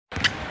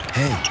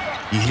Hey,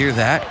 you hear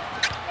that?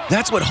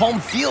 That's what home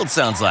field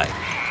sounds like.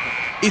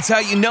 It's how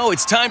you know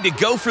it's time to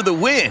go for the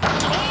win. Oh,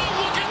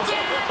 look at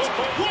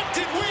that! What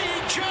did we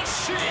just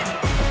see?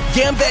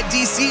 Gambit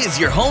DC is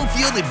your home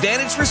field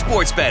advantage for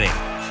sports betting.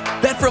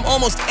 Bet from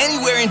almost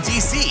anywhere in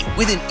DC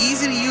with an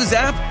easy-to-use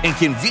app and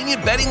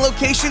convenient betting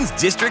locations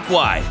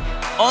district-wide.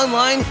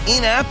 Online,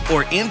 in-app,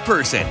 or in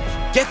person.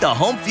 Get the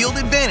home field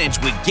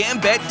advantage with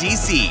Gambit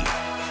DC.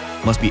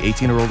 Must be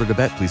 18 or older to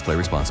bet. Please play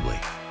responsibly.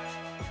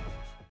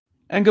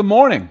 And good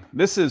morning.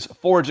 This is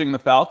Forging the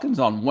Falcons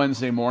on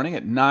Wednesday morning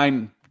at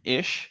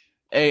 9-ish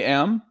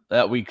a.m.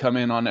 that we come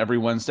in on every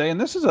Wednesday. And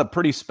this is a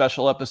pretty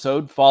special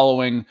episode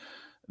following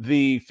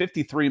the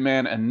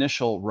 53-man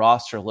initial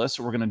roster list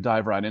we're going to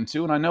dive right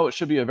into. And I know it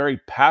should be a very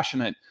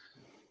passionate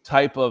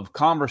type of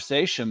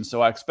conversation,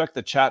 so I expect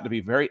the chat to be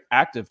very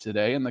active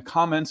today and the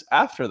comments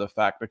after the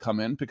fact to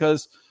come in,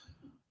 because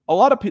a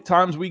lot of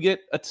times we get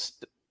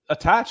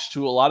attached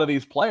to a lot of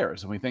these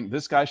players and we think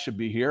this guy should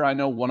be here. I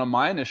know one of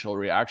my initial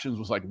reactions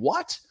was like,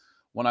 what?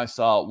 When I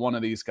saw one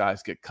of these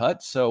guys get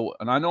cut.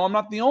 And I know I'm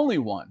not the only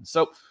one.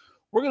 So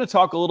we're going to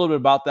talk a little bit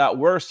about that.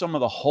 Where are some of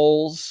the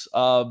holes?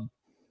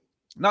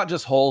 Not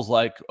just holes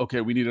like,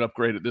 okay, we need an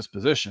upgrade at this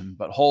position,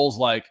 but holes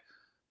like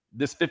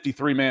this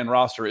 53-man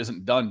roster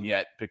isn't done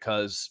yet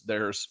because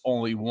there's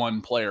only one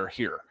player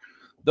here.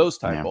 Those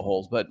type of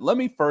holes. But let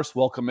me first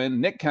welcome in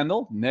Nick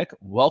Kendall. Nick,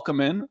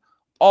 welcome in.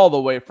 All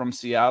the way from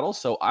Seattle.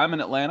 So I'm in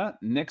Atlanta.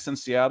 Nick's in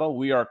Seattle.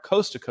 We are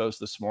coast to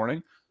coast this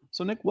morning.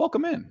 So Nick,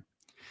 welcome in.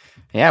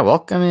 Yeah,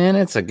 welcome in.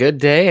 It's a good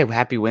day.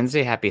 Happy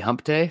Wednesday. Happy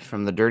hump day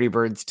from the dirty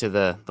birds to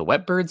the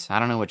wet birds. I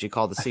don't know what you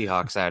call the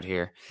Seahawks out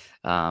here.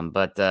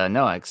 But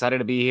no, excited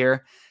to be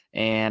here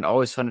and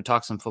always fun to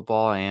talk some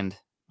football and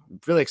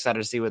really excited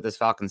to see what this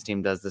Falcons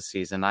team does this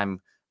season. I'm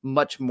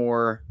much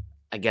more,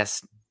 I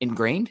guess,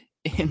 ingrained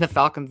in the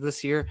Falcons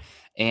this year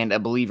and a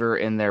believer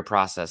in their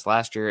process.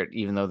 Last year,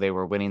 even though they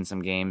were winning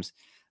some games,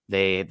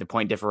 the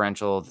point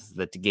differential,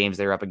 the games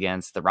they were up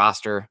against, the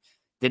roster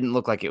didn't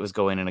look like it was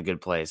going in a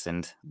good place.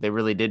 And they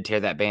really did tear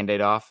that Band-Aid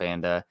off.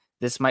 And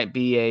this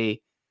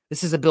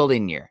is a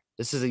building year.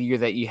 This is a year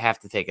that you have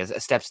to take as a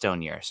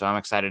stepstone year. So I'm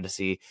excited to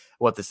see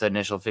what this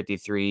initial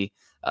 53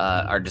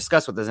 or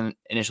discuss what this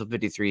initial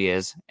 53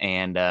 is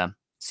and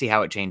see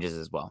how it changes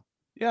as well.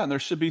 Yeah, and there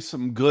should be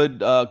some good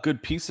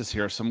pieces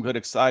here, some good,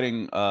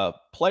 exciting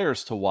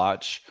players to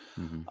watch.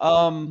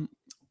 Mm-hmm.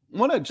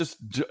 Want to just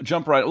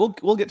jump right.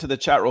 We'll get to the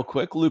chat real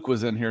quick. Luke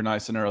was in here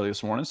nice and early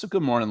this morning, so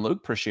good morning, Luke.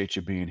 Appreciate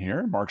you being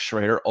here. Mark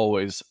Schrader,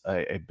 always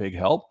a big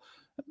help.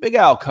 Big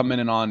Al coming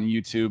in on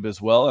YouTube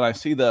as well, and I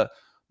see the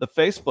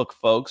Facebook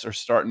folks are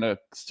starting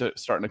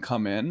to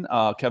come in.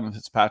 Kevin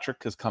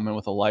Fitzpatrick has come in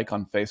with a like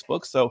on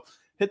Facebook, so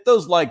hit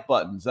those like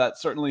buttons. That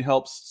certainly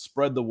helps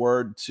spread the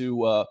word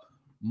to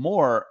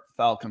more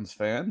Falcons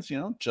fans,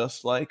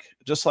 just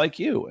like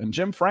you. And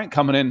Jim Frank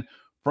coming in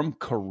from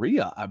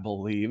Korea, I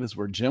believe, is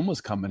where Jim was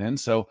coming in.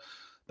 So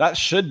that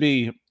should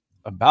be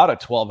about a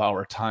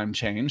 12-hour time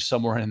change,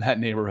 somewhere in that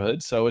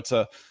neighborhood. So it's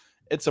a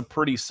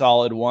pretty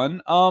solid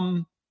one.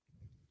 I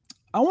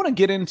want to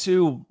get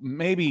into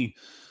maybe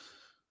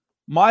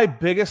my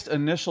biggest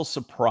initial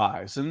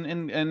surprise,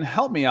 and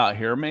help me out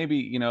here.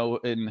 Maybe,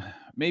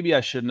 maybe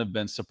I shouldn't have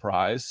been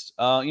surprised.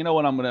 You know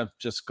what? I'm going to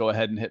just go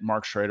ahead and hit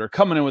Mark Schrader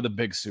coming in with a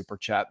big super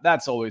chat.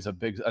 That's always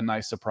a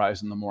nice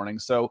surprise in the morning.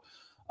 So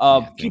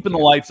keeping the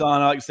lights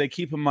on, I like to say,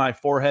 keeping my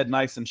forehead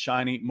nice and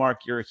shiny.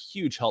 Mark, you're a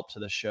huge help to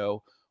the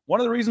show. One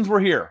of the reasons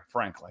we're here,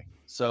 frankly.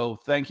 So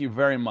thank you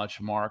very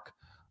much, Mark.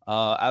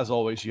 As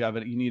always, you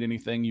need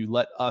anything, you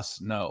let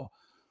us know.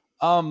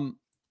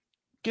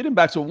 Getting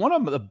back to one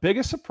of the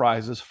biggest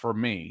surprises for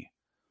me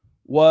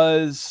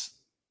was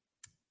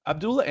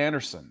Abdullah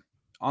Anderson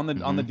on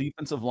the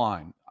defensive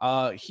line.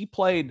 He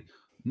played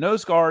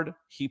nose guard,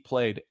 he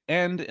played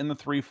end in the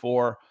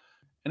 3-4,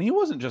 and he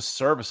wasn't just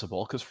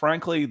serviceable, because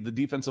frankly, the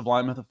defensive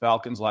linemen of the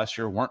Falcons last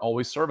year weren't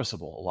always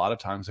serviceable. A lot of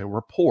times they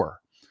were poor.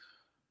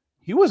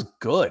 He was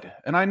good,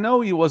 and I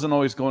know he wasn't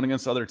always going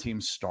against other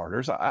teams'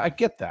 starters. I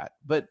get that,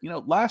 but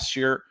last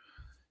year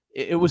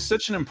it was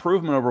such an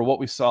improvement over what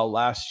we saw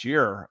last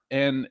year,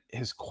 and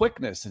his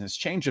quickness and his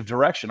change of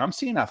direction. I'm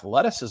seeing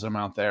athleticism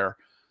out there.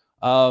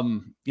 I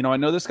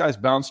know this guy's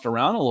bounced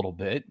around a little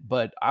bit,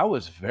 but I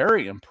was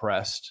very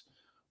impressed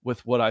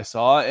with what I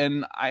saw.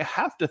 And I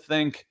have to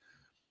think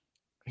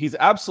he's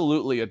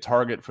absolutely a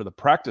target for the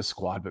practice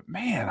squad, but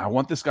man, I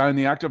want this guy in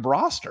the active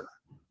roster.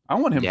 I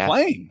want him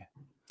playing.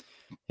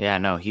 Yeah,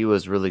 no, he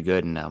was really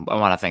good. And I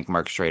want to thank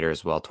Mark Schrader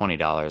as well.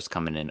 $20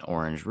 coming in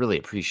orange. Really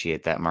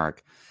appreciate that,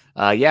 Mark.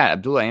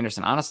 Abdullah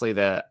Anderson. Honestly,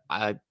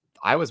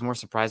 I was more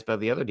surprised by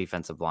the other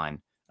defensive line.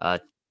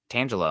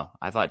 Tangelo.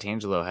 I thought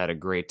Tangelo had a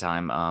great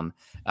time.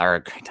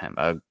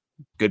 A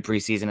good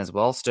preseason as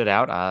well. Stood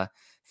out.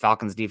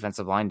 Falcons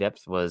defensive line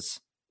depth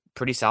was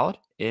pretty solid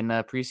in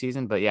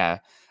preseason. But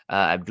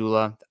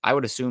Abdullah, I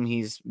would assume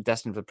he's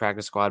destined for the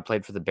practice squad.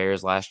 Played for the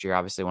Bears last year.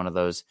 Obviously, one of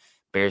those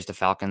Bears to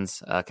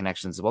Falcons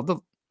connections as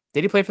well.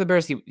 Did he play for the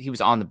Bears? He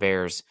was on the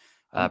Bears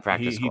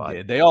practice squad. He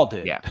did. They all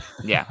did. Yeah.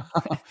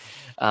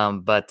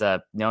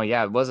 No,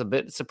 yeah, it was a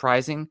bit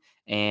surprising.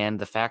 And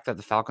the fact that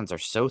the Falcons are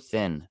so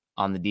thin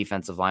on the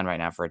defensive line right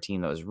now for a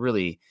team that was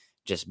really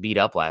just beat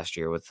up last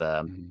year with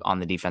on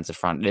the defensive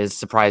front is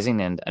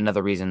surprising. And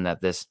another reason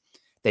that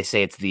they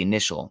say it's the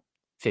initial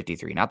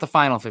 53, not the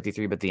final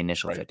 53, but the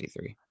initial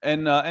 53.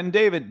 And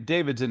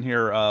David's in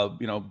here,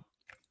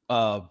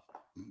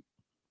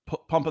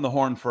 pumping the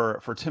horn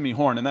for Timmy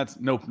Horn, and that's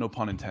no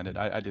pun intended.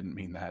 I didn't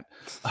mean that.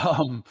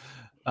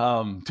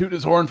 Toot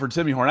his horn for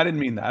Timmy Horn. I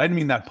didn't mean that. I didn't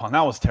mean that pun.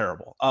 That was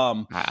terrible.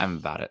 I'm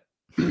about it.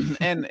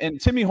 and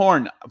Timmy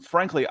Horn,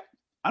 frankly,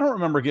 I don't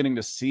remember getting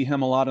to see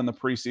him a lot in the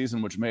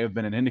preseason, which may have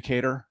been an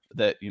indicator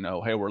that,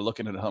 hey, we're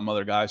looking at some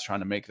other guys trying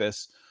to make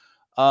this.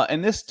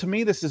 And this, to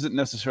me, this isn't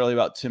necessarily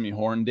about Timmy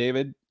Horn,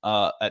 David.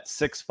 At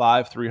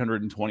 6'5",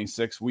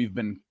 326, we've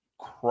been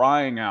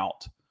crying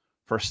out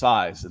for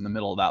size in the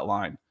middle of that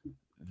line.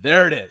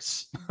 There it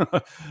is.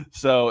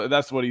 So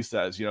that's what he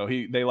says.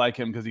 They like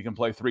him because he can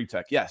play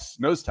 3-tech. Yes,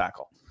 nose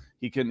tackle.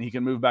 He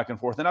can move back and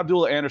forth. And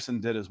Abdullah Anderson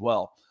did as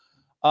well.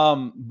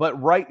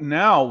 But right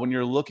now, when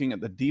you're looking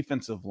at the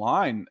defensive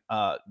line,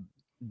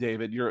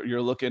 David,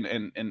 you're looking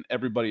and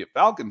everybody at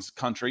Falcons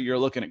country, you're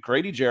looking at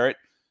Grady Jarrett,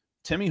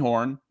 Timmy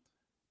Horn,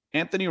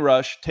 Anthony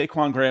Rush,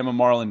 Taquan Graham, and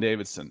Marlon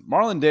Davidson.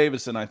 Marlon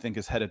Davidson, I think,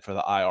 is headed for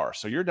the IR.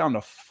 So you're down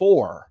to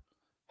 4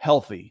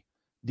 healthy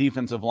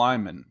defensive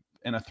linemen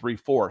in a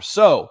 3-4.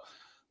 So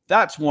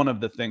that's one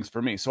of the things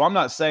for me. So I'm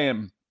not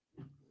saying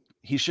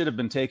he should have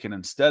been taken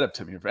instead of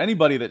Timmy. For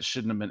anybody that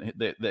shouldn't have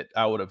been, that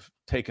I would have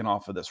taken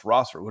off of this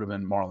roster would have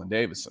been Marlon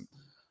Davidson.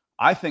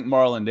 I think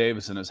Marlon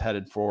Davidson is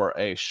headed for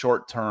a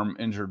short-term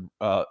injured.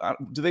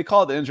 Do they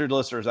call it the injured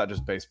list, or is that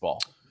just baseball?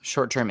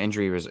 Short-term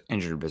injured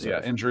reserve.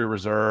 Yeah, injury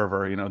reserve,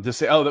 or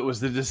that was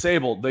the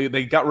disabled.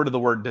 They got rid of the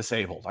word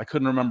disabled. I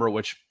couldn't remember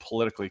which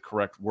politically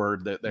correct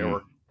word that they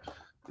were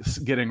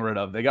getting rid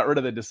of. They got rid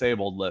of the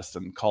disabled list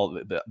and called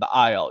it the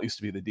IL. It used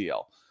to be the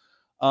DL.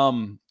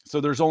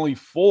 So there's only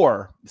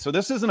 4. So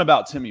this isn't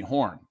about Timmy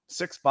Horn.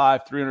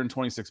 6'5",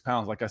 326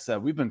 pounds. Like I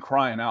said, we've been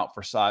crying out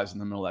for size in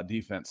the middle of that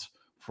defense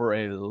for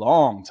a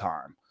long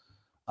time.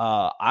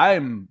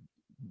 I'm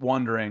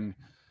wondering,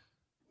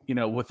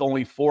 with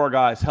only 4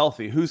 guys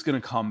healthy, who's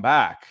going to come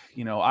back?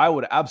 I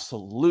would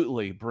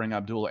absolutely bring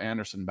Abdullah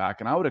Anderson back,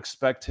 and I would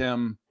expect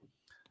him.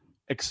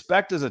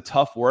 Expect is a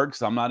tough word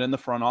because I'm not in the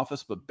front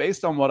office, but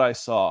based on what I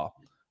saw,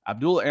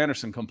 Abdullah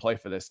Anderson can play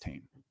for this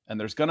team. And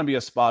there's going to be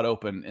a spot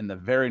open in the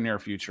very near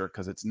future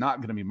because it's not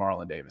going to be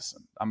Marlon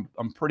Davidson.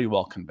 I'm pretty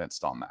well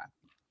convinced on that.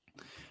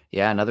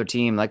 Yeah, another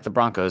team like the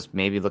Broncos,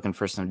 maybe looking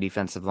for some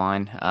defensive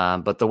line.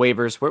 But the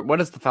waivers,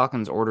 what is the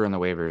Falcons' order in the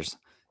waivers?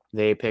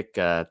 They pick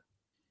 8th.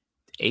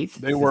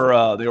 They were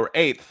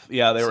 8th.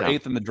 Yeah, they were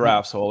 8th in the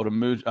draft. So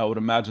I would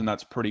imagine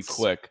that's pretty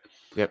quick.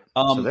 Yep.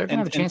 So they're going to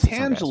have a chance.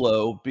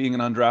 Tangelo, being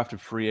an undrafted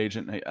free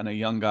agent and a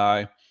young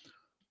guy,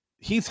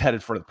 he's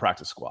headed for the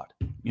practice squad.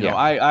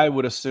 I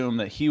would assume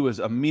that he was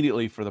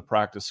immediately for the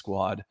practice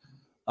squad.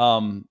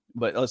 But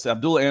let's say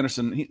Abdullah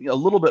Anderson, a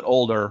little bit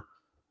older.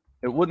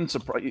 It wouldn't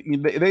surprise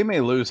they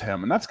may lose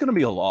him, and that's going to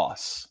be a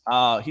loss.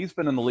 He's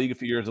been in the league a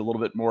few years, a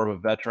little bit more of a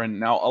veteran.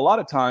 Now, a lot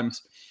of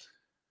times,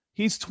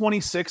 he's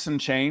 26 and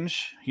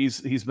change.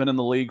 He's been in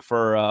the league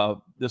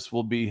for this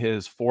will be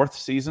his 4th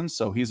season,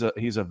 so he's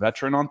a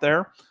veteran on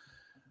there.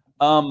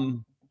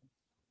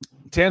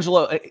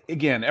 Tangelo,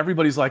 again,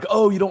 everybody's like,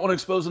 oh, you don't want to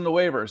expose him to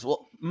waivers.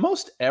 Well,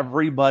 most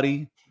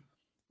everybody,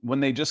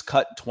 when they just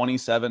cut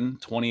 27,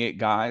 28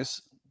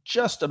 guys,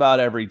 just about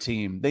every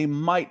team, they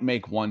might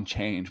make one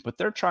change, but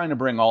they're trying to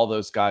bring all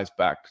those guys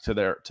back to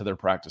their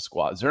practice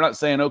squads. They're not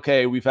saying,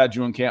 okay, we've had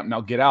you in camp, now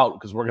get out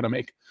because we're going to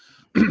make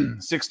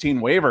 16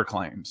 waiver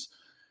claims.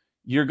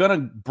 You're going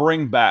to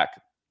bring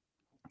back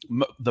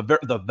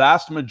the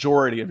vast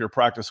majority of your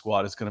practice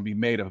squad is going to be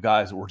made of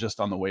guys that were just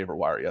on the waiver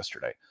wire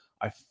yesterday.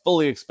 I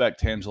fully expect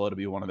Tangelo to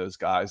be one of those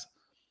guys.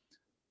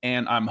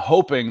 And I'm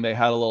hoping they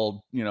had a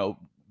little,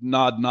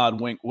 nod,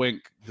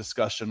 wink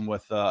discussion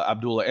with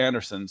Abdullah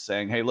Anderson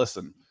saying, hey,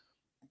 listen,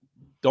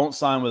 don't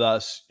sign with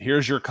us.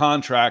 Here's your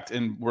contract.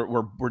 And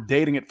we're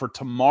dating it for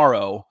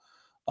tomorrow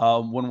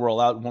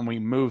when we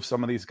move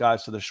some of these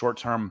guys to the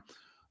short-term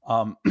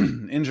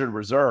injured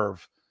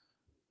reserve.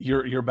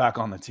 You're back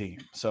on the team.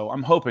 So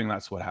I'm hoping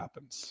that's what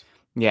happens.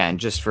 Yeah. And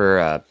just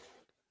to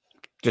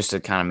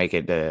kind of make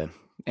it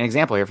an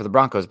example here for the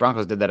Broncos.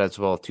 Broncos did that as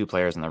well with 2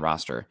 players in the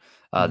roster.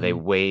 They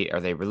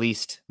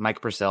released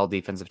Mike Purcell,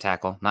 defensive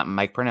tackle, not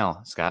Mike Purnell,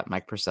 Scott,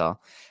 Mike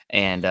Purcell,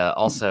 and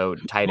also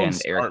tight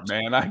end Eric.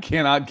 Man, I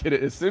cannot get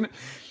it as soon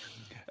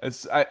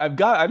as I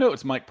know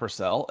it's Mike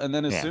Purcell, and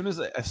then as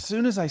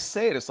soon as I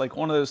say it, it's like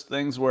one of those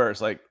things where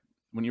it's like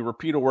when you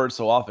repeat a word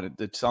so often,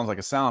 it sounds like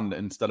a sound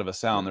instead of a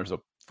sound. There's a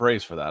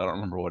phrase for that. I don't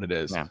remember what it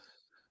is. Yeah.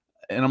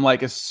 And I'm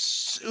like, as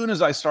soon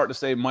as I start to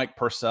say Mike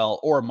Purcell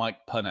or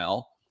Mike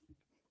Purnell,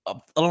 an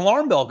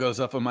alarm bell goes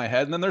up in my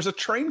head, and then there's a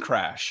train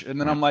crash,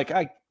 and then I'm like,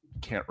 I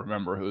can't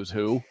remember who's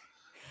who.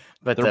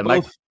 But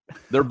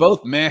they're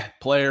both meh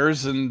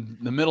players in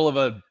the middle of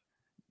a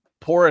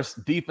porous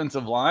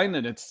defensive line,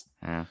 and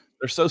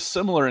They're so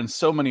similar in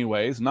so many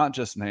ways, not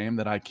just name,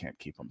 that I can't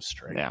keep them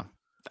straight. Yeah.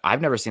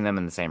 I've never seen them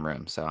in the same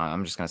room, so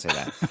I'm just going to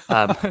say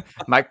that.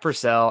 Mike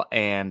Purcell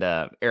and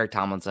Eric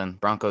Tomlinson,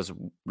 Broncos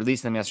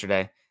released them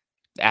yesterday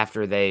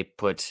after they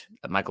put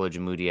Michael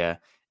Ojemudia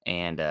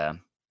and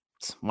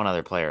one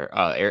other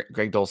player,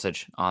 Greg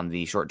Dulcich, on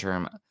the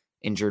short-term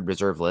injured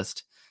reserve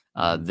list.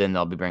 Then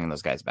they'll be bringing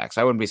those guys back.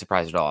 So I wouldn't be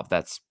surprised at all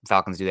if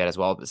Falcons do that as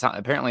well. But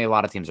apparently, a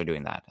lot of teams are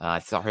doing that. I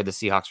heard the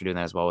Seahawks are doing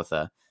that as well with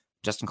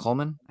Justin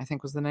Coleman, I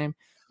think was the name.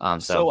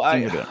 So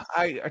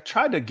I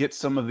tried to get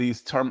some of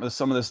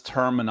this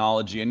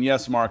terminology, and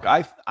yes, Mark,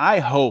 I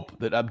hope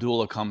that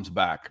Abdullah comes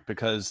back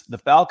because the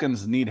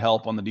Falcons need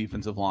help on the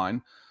defensive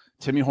line.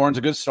 Timmy Horn's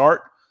a good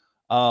start.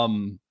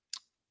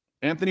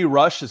 Anthony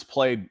Rush has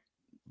played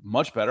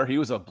much better. He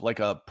was like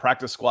a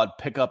practice squad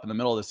pickup in the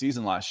middle of the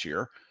season last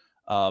year,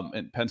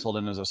 and penciled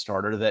in as a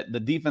starter. That the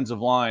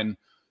defensive line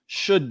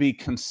should be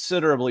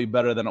considerably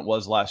better than it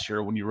was last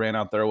year when you ran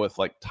out there with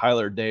like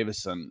Tyler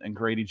Davison and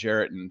Grady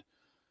Jarrett and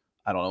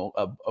I don't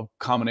know, a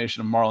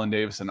combination of Marlon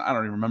Davis, and I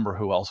don't even remember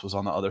who else was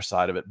on the other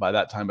side of it by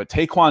that time. But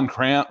Taquan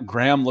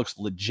Graham looks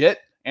legit.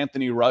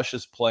 Anthony Rush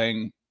is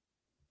playing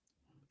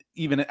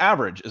even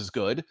average is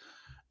good.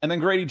 And then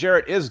Grady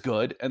Jarrett is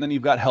good. And then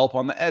you've got help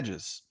on the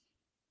edges.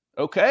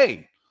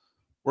 Okay.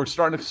 We're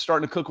starting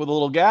to cook with a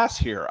little gas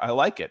here. I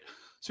like it.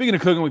 Speaking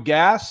of cooking with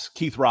gas,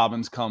 Keith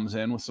Robbins comes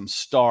in with some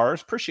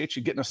stars. Appreciate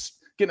you getting us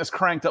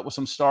cranked up with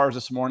some stars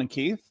this morning,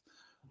 Keith.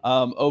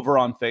 Over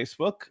on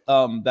Facebook.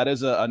 That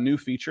is a new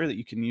feature that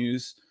you can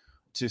use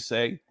to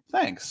say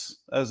thanks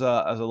as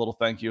a little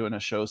thank you and a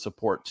show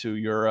support to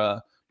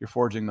your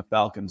Forging the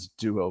Falcons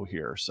duo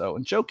here. So,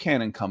 and Joe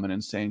Cannon coming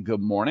in saying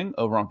good morning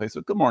over on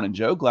Facebook. Good morning,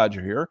 Joe. Glad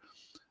you're here.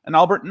 And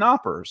Albert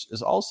Knoppers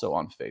is also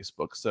on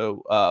Facebook.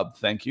 So,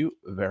 thank you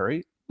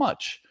very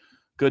much.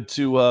 Good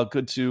to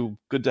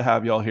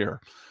have y'all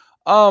here.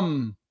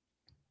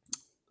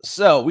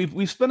 So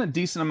we've spent a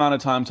decent amount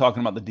of time talking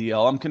about the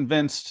DL. I'm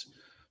convinced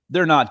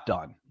they're not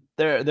done.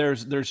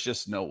 There's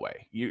just no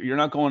way. You're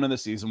not going into the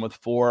season with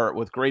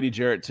Grady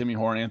Jarrett, Timmy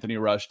Horn, Anthony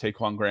Rush,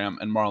 Taquan Graham,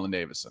 and Marlon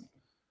Davison.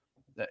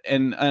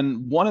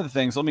 And one of the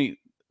things,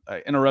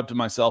 I interrupted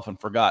myself and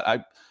forgot.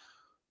 I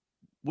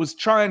was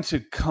trying to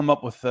come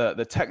up with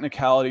the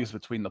technicalities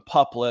between the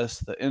PUP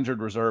list, the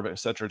injured reserve, et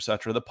cetera, et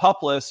cetera. The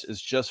PUP list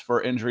is just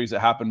for injuries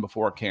that happen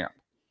before camp.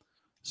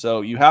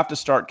 So you have to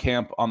start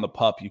camp on the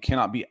PUP. You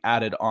cannot be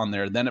added on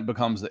there. Then it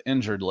becomes the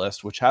injured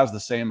list, which has the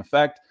same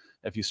effect.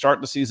 If you start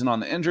the season on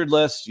the injured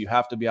list, you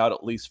have to be out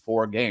at least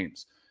 4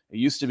 games. It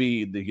used to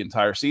be the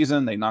entire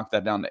season. They knocked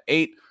that down to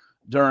 8.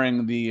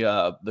 During the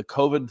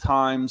COVID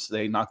times,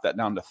 they knocked that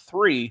down to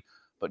 3,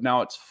 but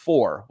now it's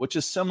 4, which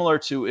is similar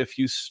to if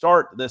you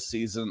start this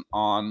season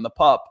on the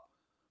PUP,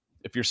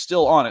 if you're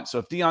still on it. So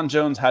if Deion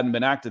Jones hadn't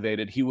been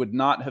activated, he would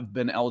not have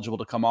been eligible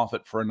to come off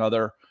it for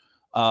another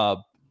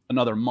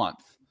month.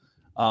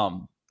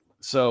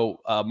 So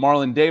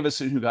Marlon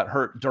Davison, who got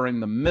hurt during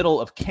the middle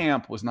of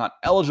camp, was not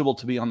eligible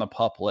to be on the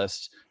PUP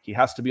list. He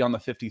has to be on the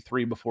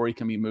 53 before he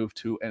can be moved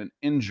to an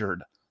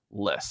injured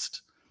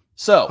list.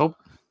 So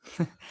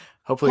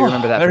hopefully you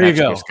remember that. There you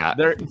go, year, Scott.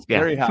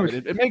 There you have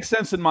it. It makes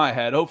sense in my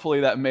head.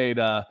 Hopefully that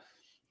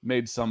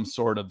made some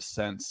sort of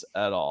sense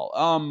at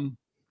all.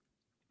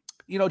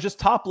 Just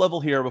top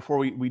level here before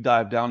we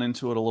dive down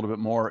into it a little bit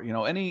more.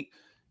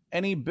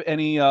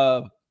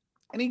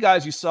 Any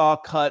guys you saw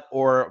cut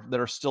or that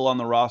are still on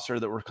the roster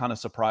that were kind of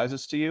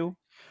surprises to you?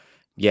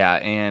 Yeah,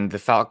 and the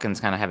Falcons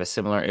kind of have a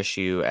similar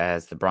issue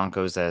as the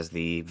Broncos, as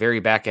the very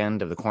back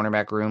end of the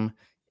cornerback room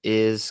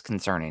is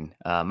concerning.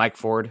 Mike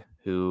Ford,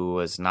 who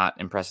was not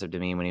impressive to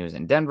me when he was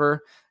in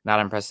Denver, not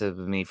impressive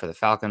with me for the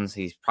Falcons.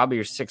 He's probably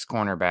your 6th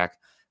cornerback,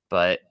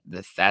 but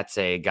that's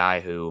a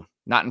guy who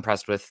not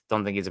impressed with.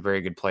 Don't think he's a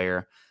very good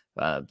player.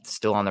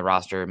 Still on the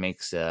roster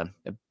makes a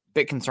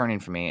bit concerning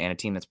for me, and a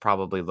team that's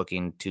probably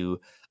looking to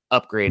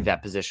upgrade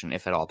that position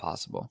if at all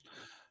possible.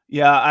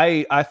 Yeah,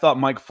 I thought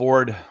Mike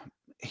Ford,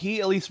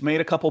 he at least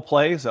made a couple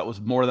plays. That was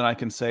more than I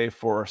can say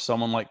for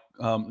someone like,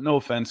 no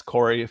offense,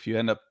 Corey, if you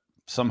end up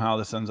somehow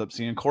this ends up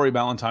seeing Corey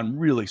Ballantyne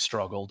really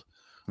struggled.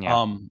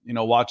 Yeah.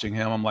 Watching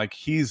him, I'm like,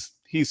 he's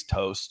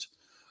toast.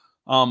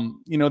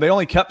 They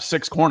only kept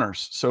 6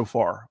 corners so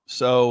far.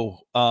 So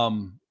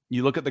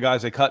you look at the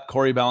guys they cut,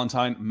 Corey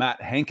Ballantyne,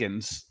 Matt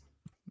Hankins.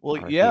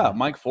 Well, yeah,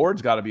 Mike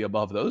Ford's got to be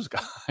above those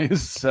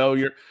guys. So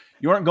you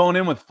aren't going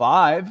in with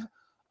 5.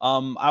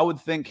 I would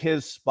think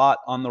his spot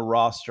on the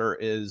roster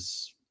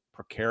is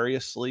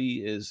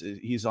precariously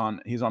he's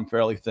on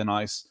fairly thin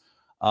ice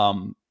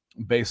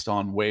based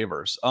on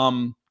waivers.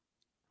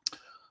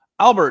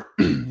 Albert,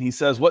 he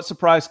says, what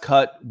surprise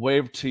cut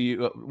waived to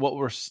you? What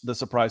were the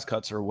surprise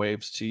cuts or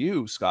waves to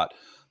you, Scott?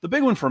 The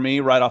big one for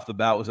me right off the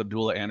bat was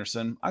Abdullah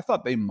Anderson. I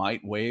thought they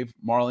might waive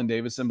Marlon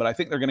Davison, but I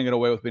think they're going to get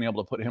away with being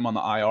able to put him on the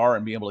IR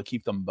and be able to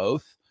keep them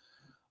both.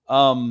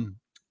 And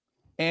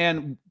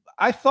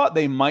I thought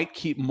they might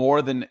keep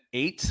more than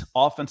 8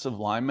 offensive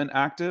linemen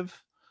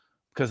active,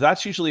 because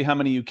that's usually how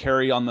many you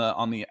carry on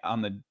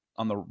the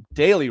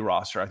daily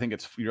roster. I think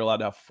you're allowed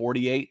to have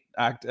 48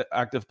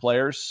 active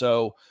players.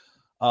 So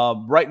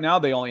Right now,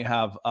 they only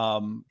have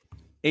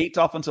 8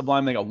 offensive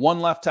linemen. They got 1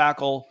 left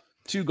tackle,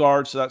 2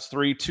 guards, so that's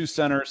 3, 2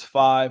 centers,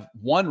 5,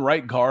 1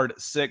 right guard,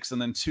 6,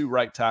 and then 2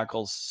 right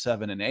tackles,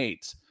 7 and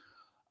 8.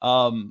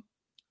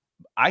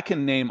 I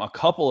can name a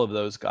couple of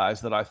those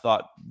guys that I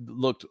thought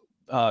looked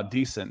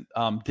decent.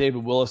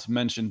 David Willis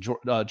mentioned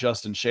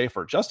Justin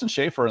Schaefer. Justin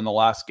Schaefer in the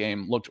last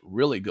game looked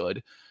really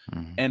good.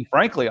 Mm-hmm. And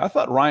frankly, I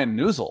thought Ryan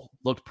Newsel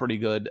looked pretty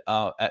good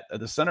at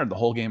the center, the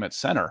whole game at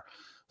center.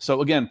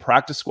 So again,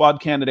 practice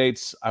squad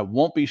candidates, I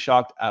won't be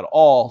shocked at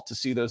all to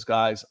see those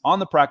guys on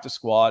the practice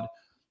squad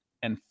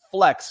and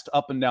flexed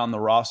up and down the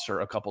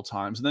roster a couple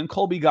times. And then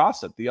Colby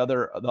Gossett, the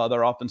other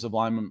offensive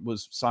lineman,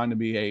 was signed to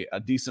be a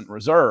decent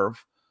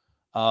reserve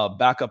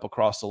backup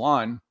across the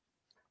line,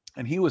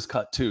 and he was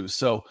cut too.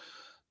 So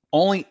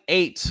only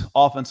 8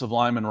 offensive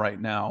linemen right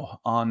now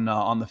on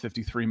the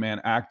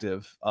 53-man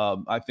active.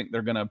 I think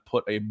they're going to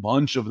put a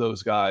bunch of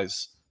those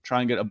guys,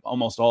 try and get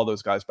almost all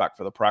those guys back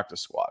for the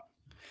practice squad.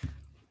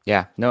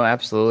 Yeah, no,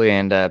 absolutely.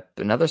 And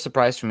another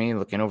surprise for me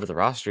looking over the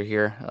roster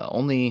here,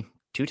 only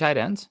 2 tight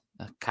ends,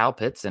 Kyle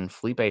Pitts and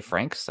Felipe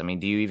Franks. I mean,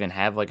 do you even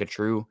have like a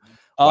true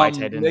wide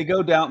tight end? They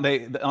go down.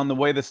 On the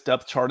way this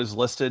depth chart is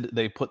listed,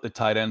 they put the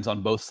tight ends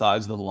on both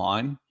sides of the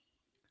line.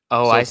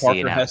 Oh, so I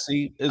see. Parker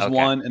Hesse is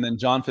one, and then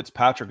John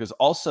Fitzpatrick is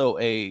also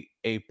a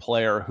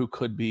player who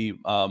could be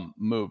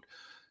moved.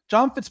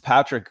 John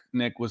Fitzpatrick,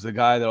 Nick, was the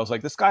guy that I was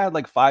like, this guy had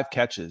like 5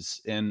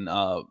 catches in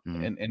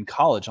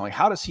college. I'm like,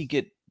 how does he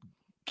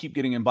keep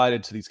getting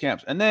invited to these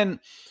camps? And then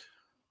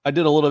I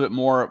did a little bit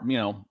more,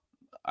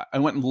 I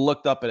went and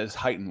looked up at his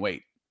height and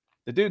weight.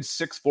 The dude's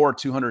 6'4",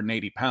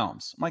 280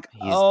 pounds. I'm like,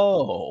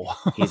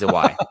 he's a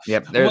Y.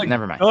 Yep. Like,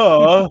 never mind.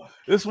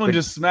 This one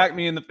just smacked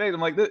me in the face.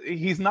 I'm like,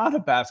 he's not a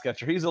pass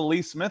catcher. He's a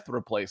Lee Smith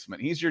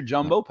replacement. He's your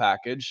jumbo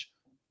package,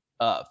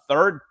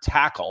 3rd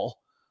tackle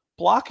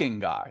blocking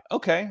guy.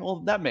 Okay,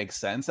 well, that makes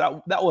sense.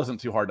 That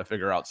wasn't too hard to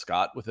figure out,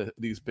 Scott, with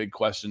these big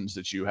questions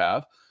that you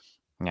have.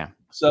 Yeah.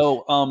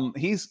 So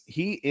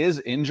he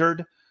is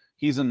injured.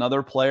 He's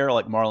another player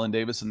like Marlon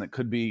Davison that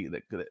could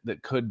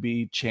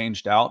be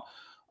changed out.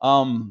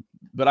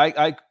 But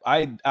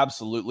I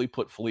absolutely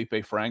put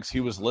Felipe Franks. He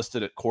was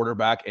listed at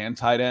quarterback and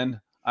tight end.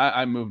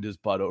 I moved his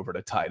butt over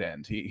to tight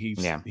end.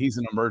 He's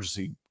an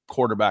emergency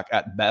quarterback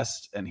at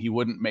best, and he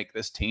wouldn't make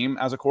this team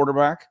as a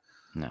quarterback.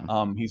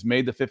 No. He's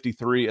made the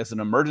 53 as an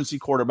emergency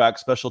quarterback,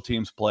 special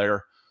teams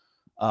player,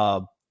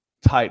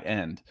 tight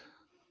end.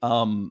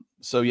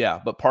 So yeah,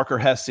 but Parker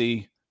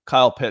Hesse,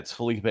 Kyle Pitts,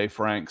 Felipe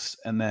Franks,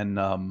 and then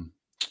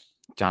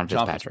John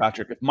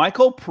Fitzpatrick. If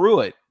Michael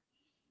Pruitt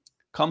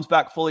comes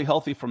back fully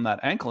healthy from that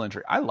ankle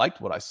injury, I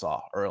liked what I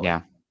saw early.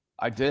 Yeah,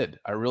 I did.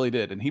 I really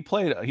did. And he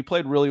played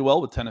really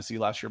well with Tennessee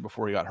last year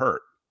before he got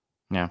hurt.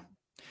 Yeah.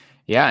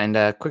 Yeah. And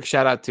a quick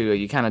shout out to,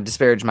 you kind of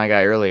disparaged my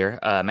guy earlier,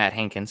 Matt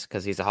Hankins,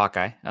 because he's a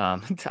Hawkeye.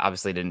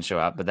 Obviously didn't show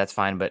up, but that's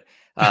fine. But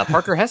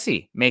Parker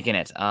Hesse making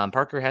it.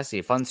 Parker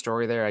Hesse, fun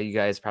story there. You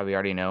guys probably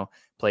already know,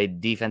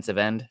 played defensive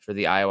end for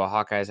the Iowa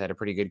Hawkeyes, had a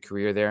pretty good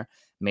career there,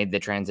 made the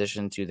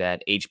transition to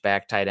that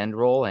H-back tight end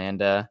role,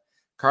 and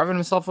carving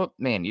himself up.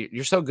 Man,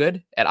 you're so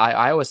good at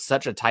Iowa's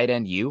such a tight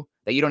end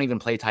that you don't even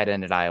play tight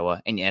end at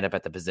Iowa, and you end up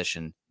at the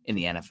position in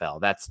the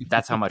NFL.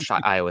 That's how much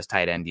Iowa's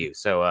tight end you.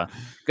 So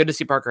good to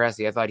see Parker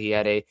Hesse. I thought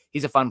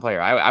he's a fun player.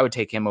 I would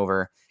take him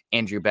over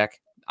Andrew Beck.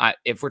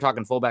 If we're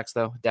talking fullbacks,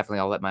 though, definitely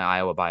I'll let my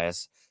Iowa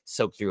bias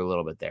soak through a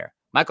little bit there.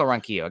 Michael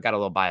Ronquillo, I got a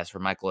little bias for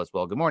Michael as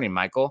well. Good morning,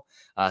 Michael.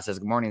 Says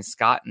good morning,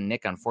 Scott and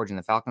Nick on Forging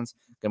the Falcons.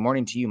 Good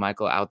morning to you,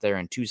 Michael, out there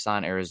in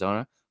Tucson,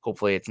 Arizona.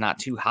 Hopefully it's not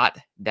too hot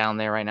down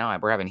there right now.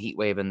 We're having a heat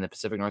wave in the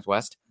Pacific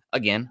Northwest.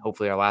 Again,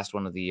 hopefully our last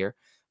one of the year.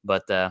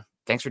 But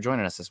thanks for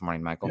joining us this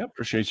morning, Michael. Yeah,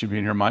 appreciate you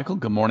being here, Michael.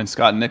 Good morning,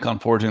 Scott and Nick on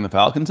Forging the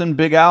Falcons. And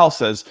Big Al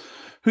says,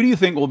 who do you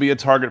think will be a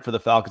target for the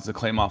Falcons to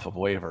claim off of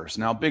waivers?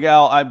 Now, Big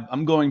Al,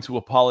 I'm going to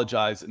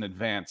apologize in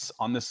advance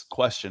on this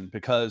question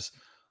because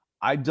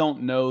I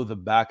don't know the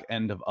back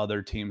end of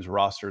other teams'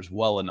 rosters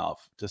well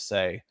enough to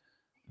say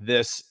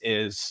this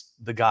is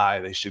the guy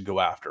they should go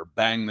after,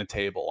 bang the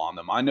table on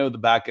them. I know the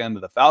back end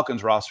of the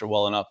Falcons roster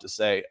well enough to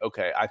say,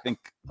 okay, I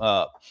think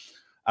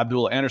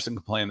Abdullah Anderson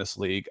can play in this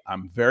league.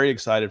 I'm very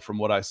excited from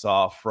what I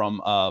saw from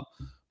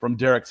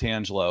Derek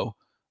Tangelo.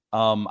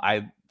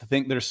 I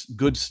think there's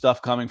good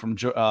stuff coming from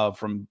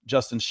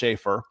Justin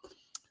Schaefer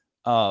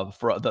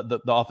for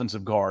the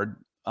offensive guard,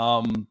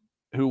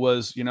 who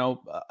was,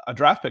 a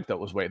draft pick that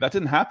was waived. That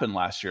didn't happen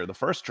last year. The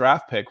first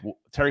draft pick,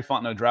 Terry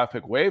Fontenot draft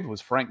pick waived,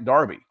 was Frank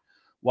Darby,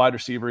 wide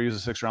receiver. He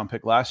was a 6th-round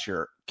pick last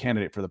year,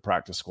 candidate for the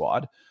practice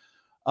squad.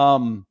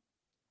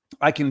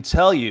 I can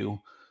tell you,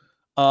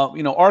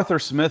 Arthur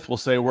Smith will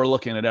say we're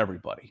looking at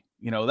everybody.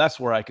 That's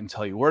where I can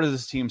tell you, where does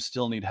this team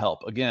still need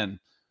help? Again,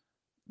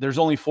 there's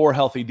only 4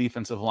 healthy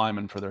defensive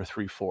linemen for their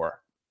 3-4.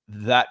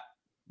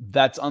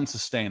 That's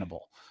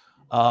unsustainable.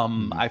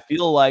 I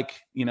feel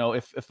like,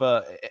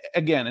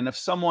 if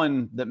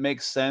someone that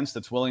makes sense,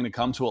 that's willing to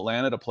come to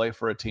Atlanta to play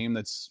for a team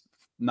that's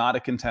not a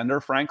contender,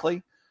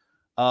 frankly,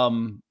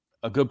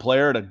 a good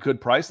player at a good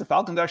price, the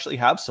Falcons actually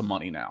have some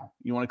money now.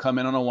 You want to come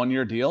in on a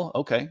 1-year deal?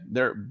 Okay.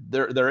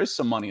 There is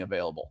some money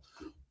available.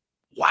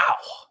 Wow,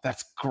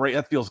 that's great.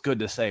 That feels good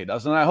to say,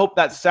 doesn't it? I hope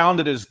that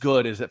sounded as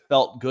good as it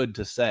felt good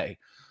to say,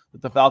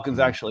 that the Falcons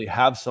actually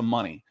have some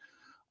money.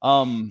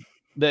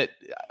 That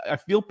I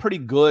feel pretty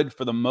good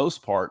for the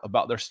most part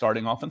about their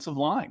starting offensive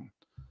line.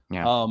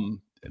 Yeah.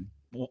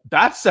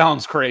 That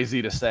sounds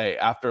crazy to say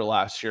after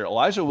last year.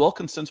 Elijah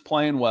Wilkinson's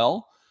playing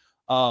well.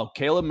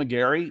 Caleb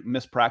McGarry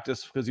missed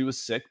practice because he was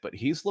sick, but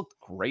he's looked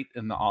great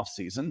in the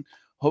offseason.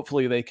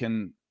 Hopefully they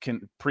can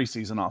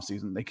preseason,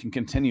 offseason, they can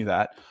continue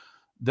that.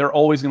 They're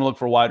always going to look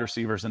for wide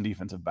receivers and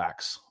defensive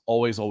backs.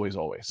 Always, always,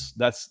 always.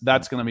 That's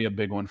going to be a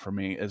big one for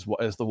me as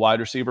the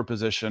wide receiver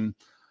position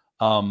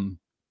and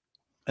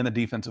the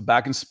defensive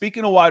back. And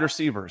speaking of wide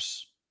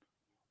receivers,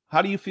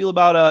 how do you feel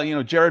about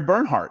Jared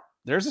Bernhardt?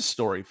 There's a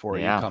story for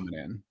you coming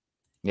in.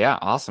 Yeah,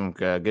 awesome.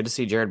 Good to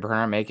see Jared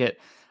Bernhardt make it.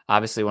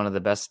 Obviously one of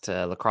the best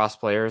lacrosse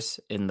players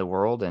in the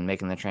world and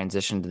making the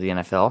transition to the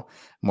NFL.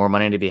 More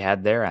money to be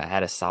had there. I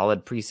had a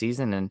solid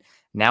preseason and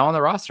now on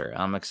the roster.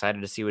 I'm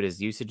excited to see what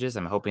his usage is.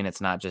 I'm hoping it's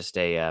not just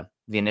the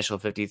initial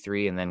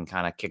 53 and then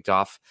kind of kicked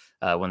off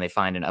when they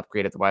find an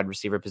upgrade at the wide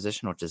receiver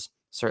position, which is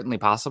certainly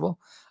possible.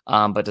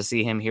 But to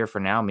see him here for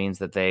now means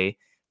that they,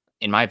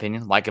 in my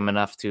opinion, like him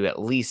enough to at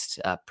least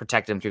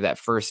protect him through that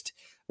first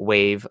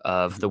wave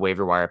of the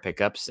waiver wire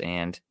pickups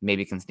and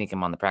maybe can sneak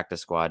him on the practice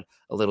squad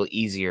a little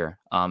easier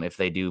if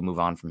they do move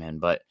on from him.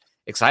 But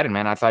excited,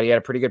 man. I thought he had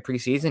a pretty good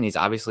preseason. He's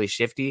obviously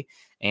shifty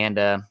and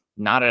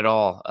not at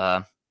all.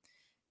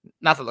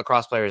 Not that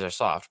lacrosse players are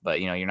soft, but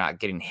you're not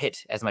getting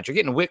hit as much. You're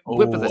getting whipped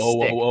with a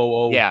stick.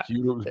 Yeah.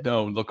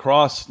 No,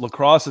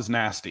 lacrosse is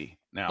nasty.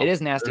 Now it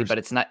is nasty, but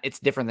it's not. It's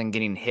different than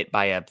getting hit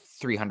by a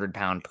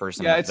 300-pound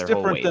person. Yeah, it's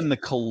different than the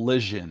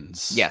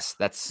collisions. Yes,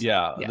 that's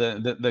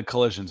the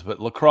collisions. But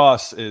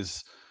lacrosse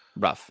is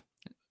rough.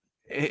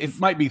 It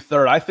might be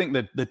third. I think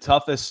that the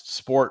toughest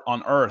sport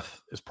on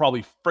earth is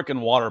probably freaking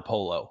water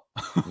polo.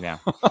 Yeah,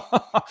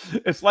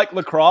 it's like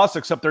lacrosse,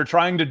 except they're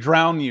trying to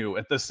drown you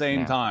at the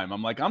same time.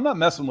 I'm like, I'm not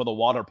messing with a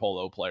water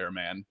polo player,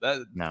 man.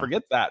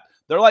 Forget that.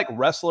 They're like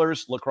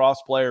wrestlers,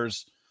 lacrosse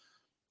players.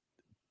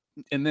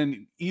 And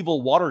then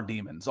evil water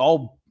demons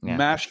all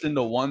mashed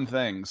into one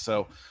thing.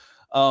 So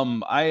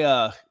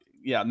lacrosse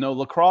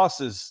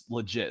is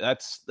legit.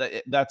 That's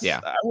I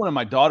wanted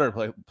my daughter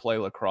to play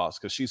lacrosse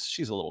because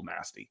she's a little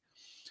nasty.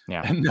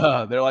 Yeah. And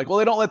they're like, well,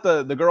 they don't let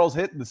the girls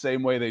hit the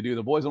same way they do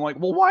the boys. I'm like,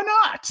 well, why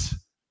not?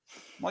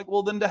 I'm like,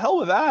 well, then to hell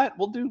with that.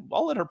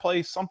 I'll let her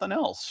play something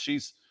else.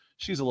 She's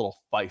a little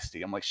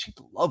feisty. I'm like, she'd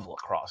love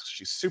lacrosse.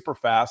 She's super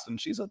fast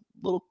and she's a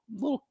little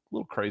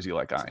crazy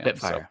like I am.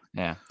 Spitfire. So.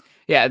 Yeah.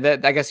 Yeah,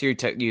 I guess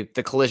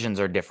the collisions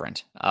are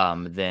different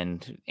and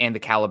the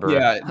caliber.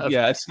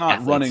 Yeah, it's not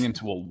athletes. Running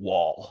into a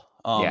wall.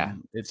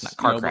 It's not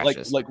car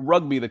crashes. Like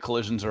rugby, the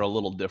collisions are a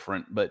little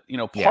different, but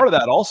part of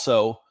that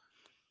also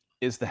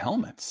is the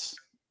helmets.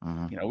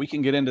 Mm-hmm. We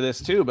can get into this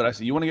too, but I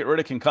say you want to get rid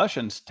of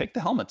concussions, take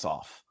the helmets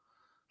off.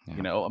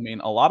 Yeah. I mean,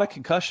 a lot of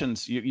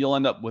concussions, you'll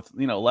end up with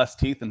less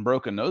teeth and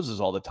broken noses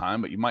all the time,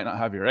 but you might not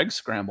have your eggs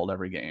scrambled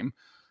every game.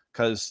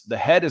 Because the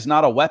head is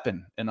not a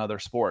weapon in other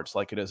sports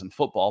like it is in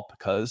football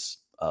because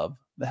of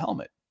the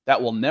helmet.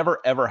 That will never,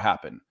 ever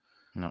happen.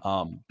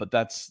 No. But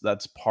that's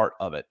part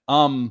of it.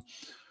 I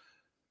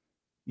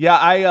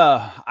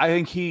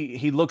think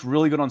he looked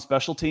really good on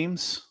special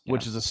teams,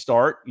 which is a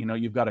start.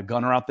 You've got a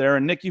gunner out there.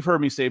 And Nick, you've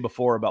heard me say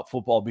before about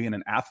football being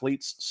an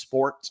athlete's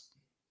sport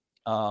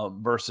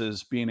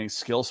versus being a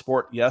skill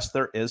sport. Yes,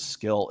 there is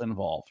skill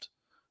involved.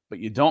 But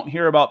you don't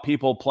hear about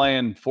people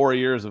playing 4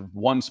 years of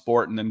one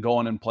sport and then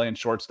going and playing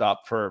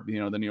shortstop for,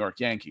 the New York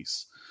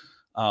Yankees.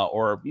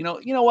 Or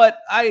what?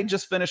 I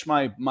just finished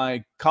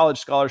my college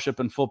scholarship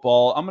in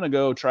football. I'm going to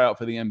go try out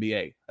for the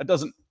NBA. That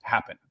doesn't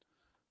happen.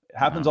 It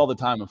happens all the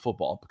time in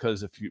football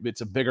because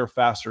it's a bigger,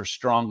 faster,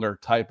 stronger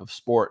type of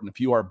sport. And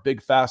if you are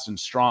big, fast, and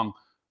strong,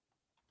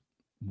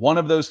 one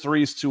of those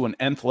threes to an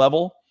nth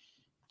level,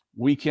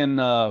 we can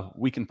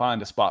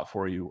find a spot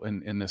for you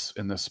in this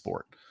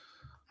sport.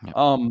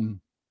 Yeah.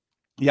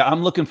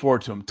 I'm looking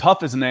forward to him.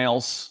 Tough as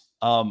nails.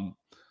 The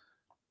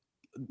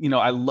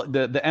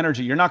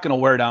energy. You're not going to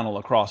wear down a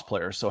lacrosse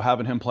player. So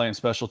having him playing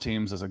special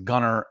teams as a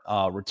gunner,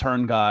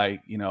 return guy,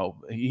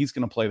 he's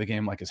going to play the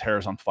game like his hair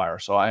is on fire.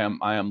 So I am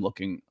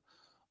looking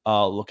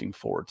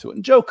forward to it.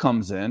 And Joe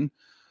comes in.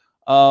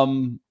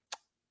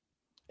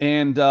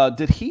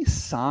 Did he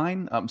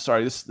sign? I'm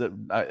sorry.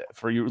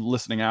 For you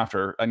listening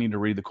after, I need to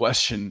read the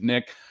question,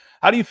 Nick.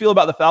 How do you feel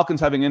about the Falcons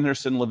having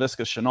interest in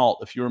Laviska Shenault?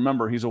 If you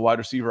remember, he's a wide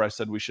receiver I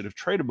said we should have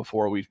traded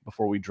before we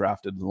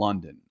drafted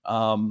London.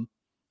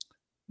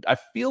 I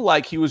feel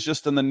like he was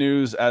just in the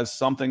news as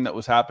something that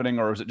was happening,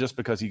 or is it just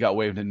because he got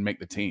waived and didn't make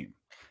the team?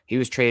 He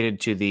was traded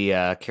to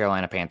the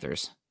Carolina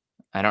Panthers.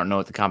 I don't know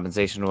what the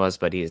compensation was,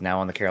 but he is now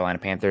on the Carolina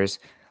Panthers.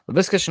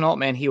 Laviska Shenault,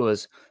 man, he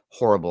was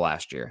horrible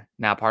last year.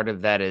 Now, part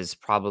of that is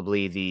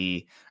probably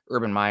the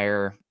Urban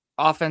Meyer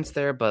offense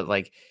there, but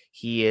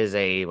he is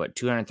a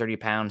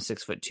 230-pound,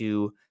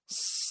 6'2"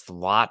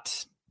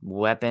 slot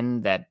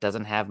weapon that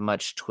doesn't have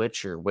much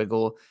twitch or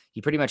wiggle.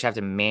 You pretty much have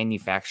to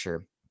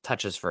manufacture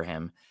touches for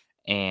him.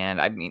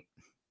 And I mean,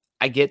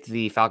 I get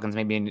the Falcons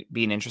maybe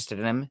being interested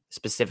in him,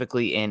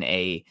 specifically in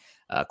a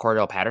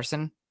Cordell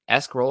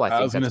Patterson-esque role.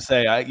 I was going to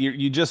say,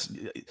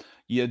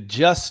 you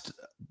just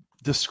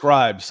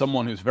described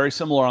someone who's very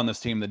similar on this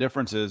team. The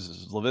difference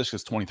is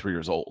Laviska's 23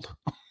 years old.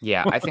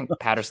 Yeah, I think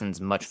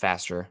Patterson's much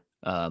faster,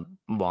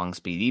 long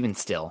speed, even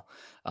still,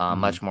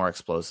 much more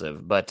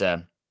explosive. But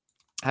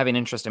having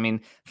interest, I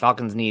mean,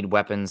 Falcons need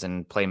weapons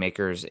and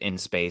playmakers in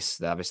space.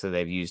 Obviously,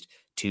 they've used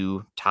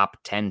 2 top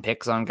 10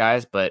 picks on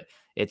guys, but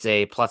it's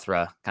a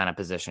plethora kind of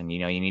position.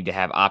 You need to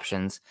have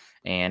options.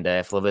 And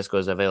if Laviska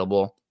is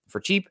available for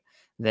cheap,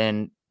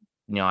 then,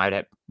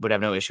 I would have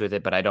no issue with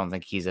it, but I don't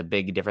think he's a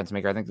big difference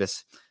maker. I think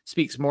this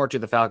speaks more to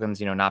the Falcons,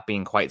 not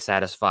being quite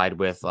satisfied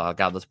with,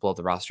 let's pull up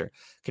the roster.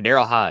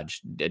 KhaDarel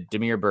Hodge,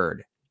 Damiere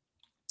Byrd,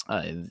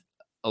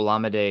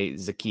 Olamide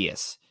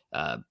Zaccheaus,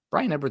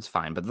 Bryan Edwards,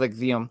 fine, but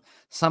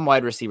some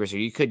wide receivers here.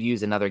 You could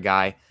use another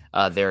guy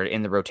there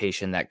in the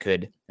rotation that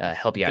could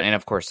help you out. And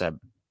of course,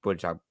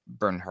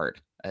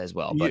 Bernhardt as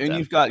well. But and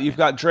you've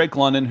got Drake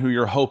London, who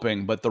you're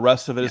hoping, but the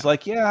rest of it is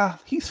like, yeah,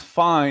 he's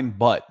fine.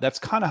 But that's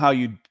kind of how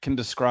you can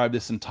describe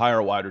this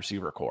entire wide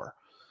receiver core.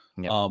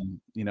 Yeah.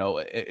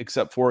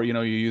 Except for, you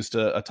used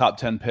a top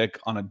 10 pick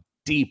on a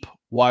deep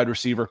wide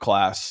receiver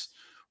class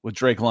with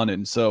Drake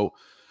London. So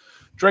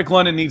Drake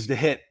London needs to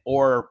hit,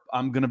 or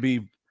I'm going to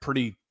be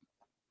pretty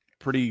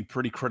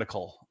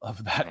critical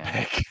of that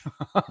pick.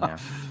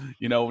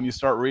 When you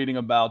start reading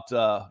about,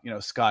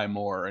 Sky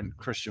Moore and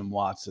Christian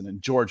Watson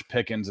and George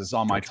Pickens is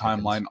on my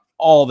timeline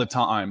all the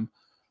time.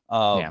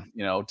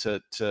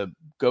 To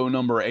go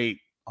number 8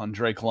 on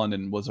Drake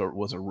London was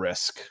a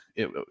risk.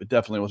 It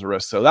definitely was a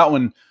risk. So that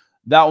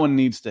one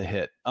needs to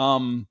hit.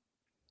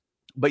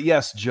 But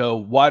yes, Joe,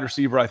 wide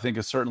receiver, I think,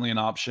 is certainly an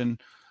option.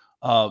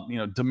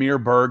 Damiere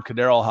Byrd,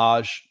 KhaDarel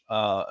Hodge,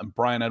 and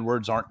Bryan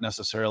Edwards aren't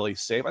necessarily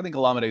safe. I think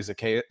Olamide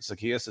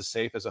Zaccheaus is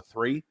safe as a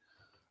 3.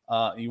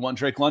 You want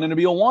Drake London to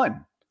be a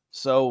 1.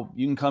 So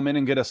you can come in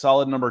and get a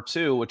solid number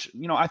 2, which,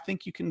 I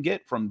think you can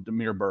get from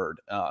Damiere Byrd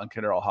and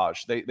KhaDarel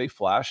Hodge. They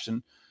flashed,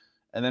 and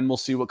then we'll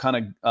see what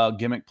kind of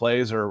gimmick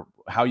plays or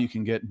how you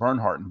can get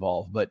Bernhardt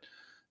involved. But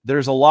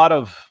there's a lot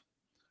of,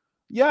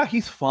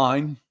 he's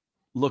fine,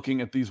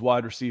 looking at these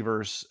wide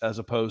receivers as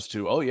opposed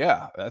to,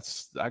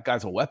 that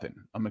guy's a weapon.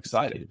 I'm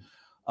excited.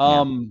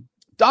 Dom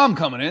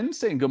coming in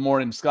saying good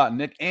morning, Scott and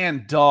Nick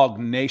and Dog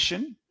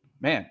Nation.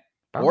 Man,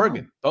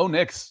 Oregon, Bo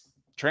Nix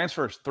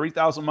transfers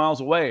 3,000 miles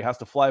away, has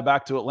to fly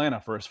back to Atlanta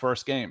for his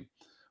first game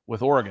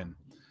with Oregon.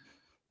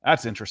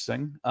 That's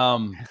interesting.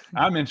 I'm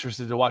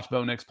interested to watch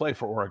Bo Nix play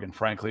for Oregon,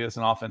 frankly. It's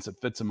an offense that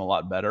fits him a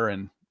lot better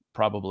and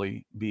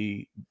probably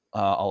be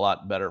a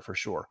lot better for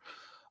sure.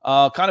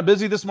 Kind of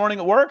busy this morning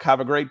at work. Have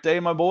a great day,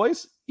 my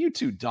boys. You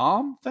too,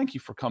 Dom. Thank you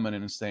for coming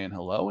in and saying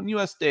hello. And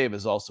US Dave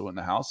is also in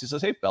the house. He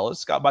says, hey, fellas,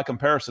 Scott, by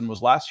comparison,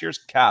 was last year's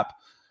cap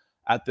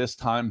at this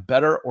time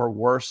better or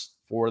worse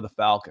for the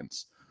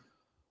Falcons?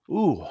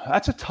 Ooh,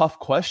 that's a tough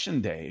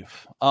question,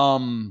 Dave.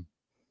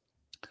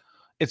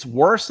 It's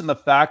worse in the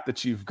fact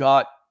that you've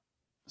got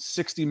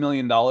 $60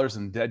 million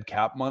in dead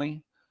cap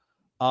money.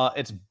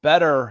 It's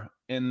better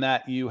in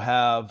that you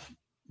have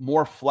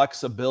more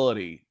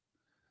flexibility.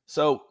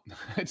 So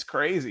it's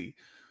crazy.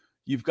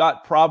 You've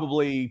got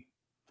probably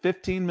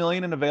 15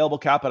 million in available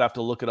cap. I'd have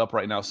to look it up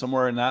right now,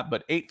 somewhere in that,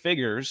 but 8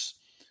 figures.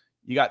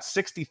 You got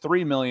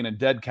 63 million in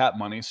dead cap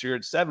money. So you're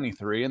at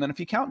 73. And then if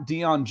you count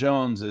Deion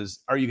Jones as,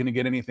 are you going to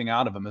get anything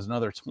out of him, as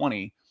another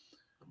 20,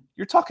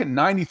 you're talking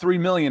 $93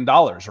 million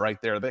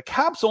right there. The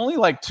cap's only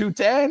like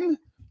 210.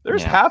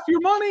 There's half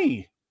your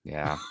money.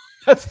 Yeah.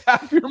 That's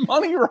half your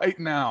money right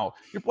now.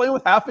 You're playing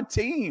with half a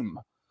team.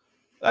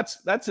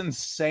 That's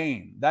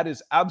insane. That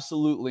is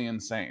absolutely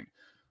insane.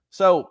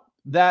 So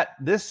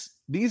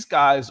these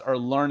guys are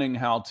learning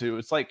how to,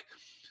 it's like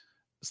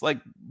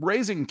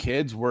raising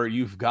kids where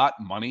you've got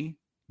money,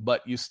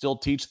 but you still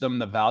teach them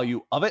the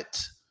value of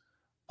it.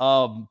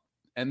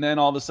 And then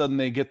all of a sudden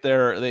they get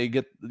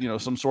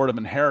some sort of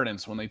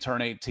inheritance when they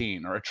turn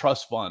 18, or a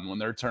trust fund when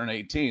they're turn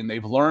 18.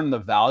 They've learned the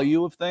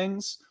value of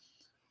things.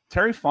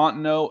 Terry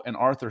Fontenot and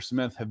Arthur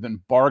Smith have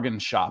been bargain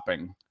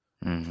shopping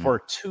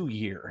for 2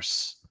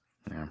 years.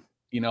 Yeah.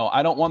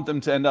 I don't want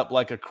them to end up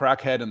like a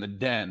crackhead in the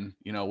den,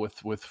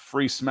 with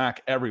free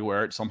smack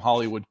everywhere at some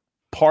Hollywood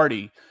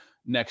party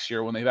next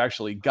year when they've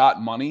actually got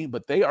money,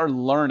 but they are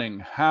learning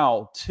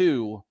how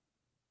to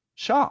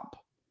shop.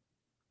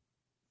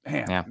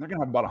 Man, they're going to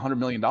have about $100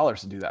 million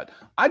to do that.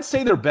 I'd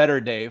say they're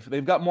better, Dave.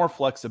 They've got more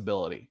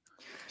flexibility.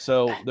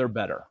 So they're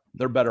better.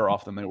 They're better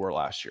off than they were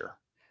last year.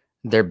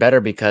 They're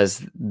better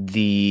because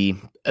the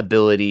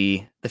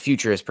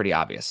future is pretty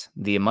obvious.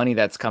 The money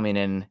that's coming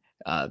in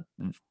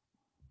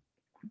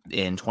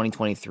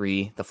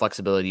 2023, the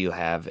flexibility you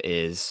have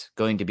is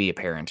going to be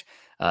apparent.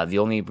 The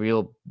only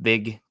real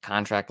big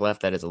contract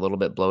left that is a little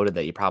bit bloated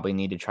that you probably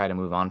need to try to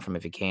move on from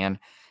if you can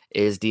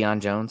is Deion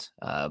Jones.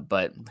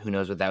 But who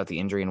knows with the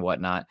injury and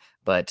whatnot.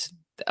 But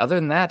other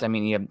than that, I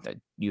mean,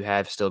 you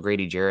have still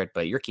Grady Jarrett,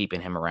 but you're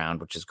keeping him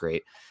around, which is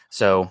great.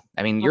 So,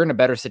 I mean, you're in a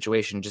better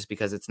situation just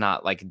because it's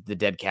not like the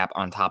dead cap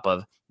on top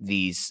of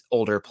these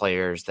older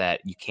players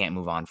that you can't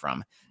move on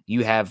from.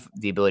 You have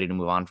the ability to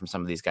move on from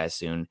some of these guys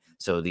soon.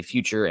 So the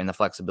future and the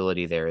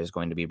flexibility there is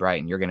going to be bright,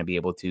 and you're going to be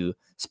able to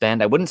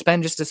spend. I wouldn't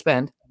spend just to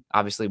spend.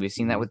 Obviously, we've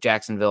seen that with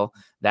Jacksonville.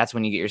 That's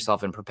when you get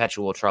yourself in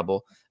perpetual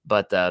trouble.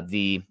 But at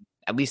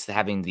least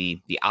having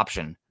the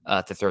option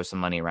to throw some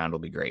money around will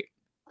be great.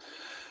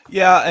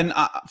 Yeah, and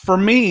for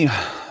me,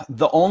 I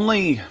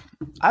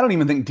don't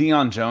even think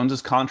Deion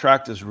Jones's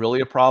contract is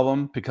really a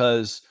problem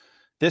because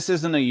this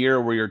isn't a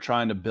year where you're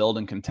trying to build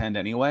and contend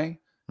anyway.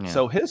 Yeah.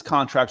 So his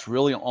contract's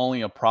really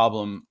only a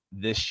problem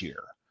this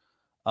year.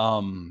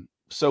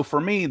 So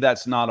for me,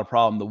 that's not a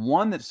problem. The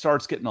one that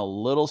starts getting a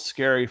little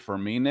scary for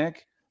me,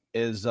 Nick,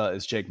 is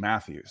Jake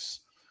Matthews.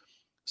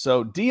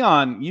 So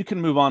Deion, you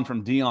can move on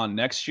from Deion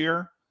next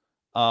year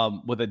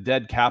with a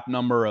dead cap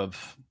number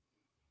of,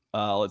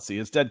 let's see,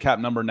 his dead cap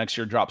number next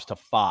year drops to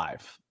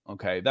 5.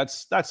 Okay,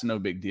 that's no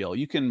big deal.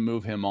 You can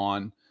move him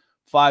on.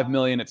 $5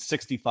 million at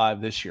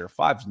 65 this year.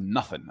 5's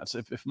nothing. That's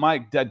if my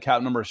dead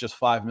cap number is just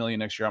 $5 million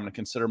next year, I'm going to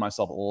consider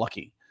myself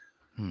lucky.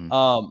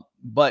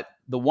 But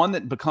the one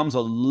that becomes a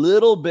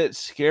little bit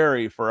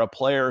scary for a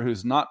player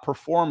who's not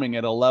performing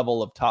at a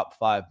level of top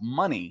 5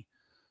 money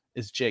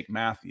is Jake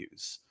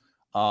Matthews.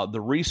 The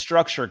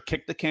restructure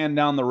kicked the can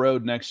down the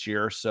road next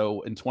year.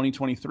 So in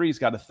 2023, he's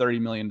got a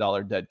 $30 million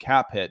dead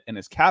cap hit, and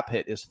his cap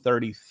hit is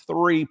it's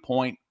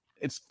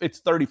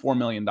 $34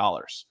 million.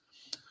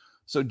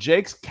 So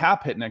Jake's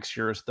cap hit next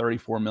year is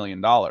 $34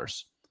 million,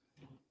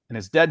 and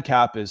his dead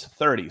cap is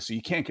 30. So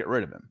you can't get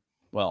rid of him.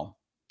 Well,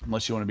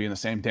 unless you want to be in the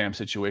same damn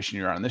situation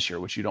you're on this year,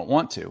 which you don't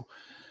want to.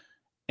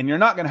 And you're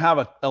not going to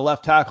have a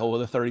left tackle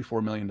with a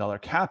 $34 million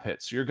cap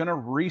hit. So you're going to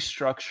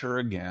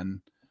restructure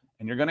again,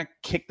 and you're going to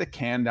kick the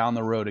can down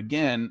the road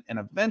again. And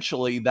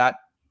eventually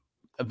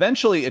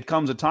it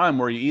comes a time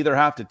where you either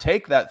have to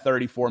take that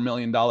 $34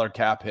 million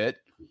cap hit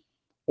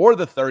or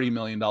the $30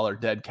 million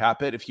dead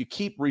cap hit if you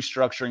keep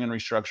restructuring and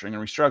restructuring and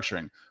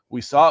restructuring.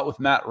 We saw it with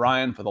Matt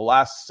Ryan for the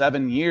last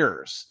 7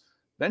 years.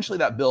 Eventually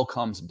that bill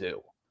comes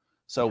due.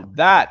 So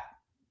that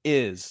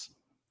is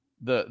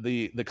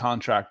the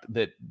contract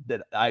that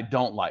I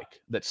don't like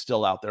that's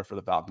still out there for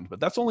the Falcons. But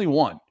that's only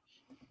one.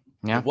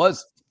 Yeah. It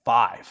was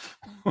 5.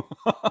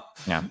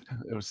 Yeah.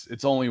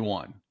 It's only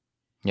one.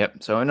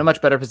 Yep. So in a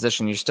much better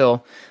position. You're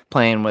still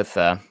playing with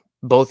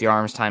both your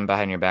arms tied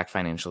behind your back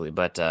financially,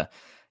 but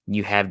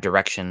you have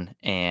direction,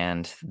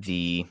 and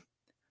the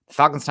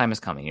Falcons' time is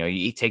coming. You know,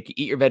 you eat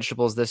your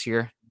vegetables this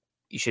year.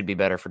 You should be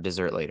better for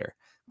dessert later.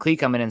 Clee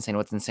coming in saying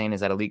what's insane is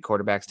that elite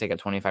quarterbacks take up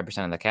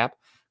 25% of the cap.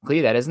 Clee,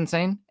 that is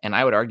insane. And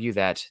I would argue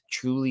that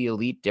truly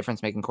elite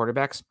difference-making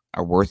quarterbacks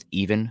are worth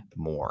even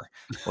more,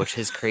 which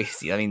is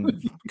crazy. I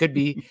mean, could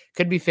be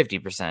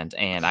 50%,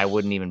 and I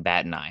wouldn't even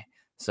bat an eye.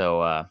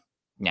 So,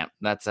 yeah,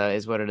 that's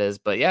is what it is.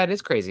 But yeah, it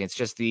is crazy. It's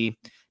just the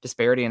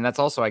disparity, and that's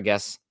also, I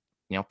guess,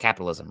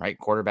 capitalism, right?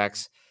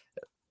 Quarterbacks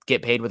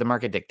get paid what the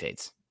market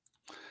dictates.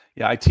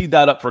 Yeah, I teed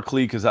that up for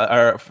Clee for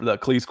the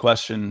Clee's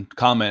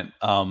comment,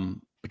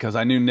 because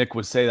I knew Nick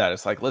would say that.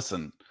 It's like,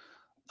 listen,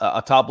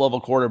 a top level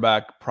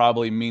quarterback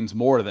probably means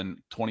more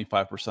than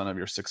 25% of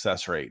your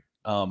success rate.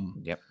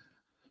 Yep.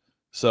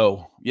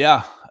 So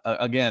yeah,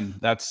 again,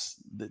 that's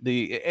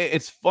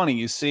it's funny.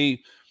 You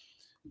see,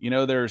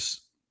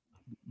 there's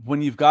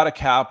when you've got a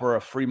cap or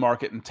a free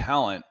market in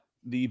talent,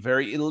 the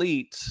very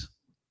elite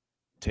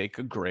take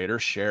a greater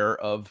share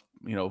of,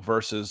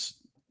 versus,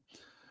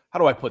 how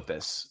do I put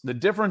this? The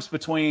difference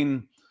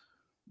between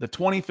the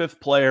 25th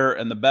player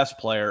and the best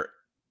player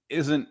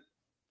isn't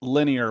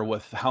linear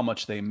with how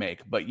much they make,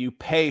 but you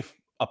pay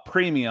a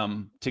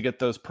premium to get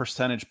those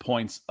percentage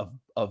points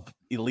of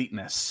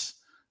eliteness,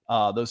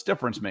 those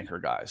difference maker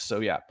guys. So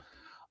yeah.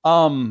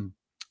 Breon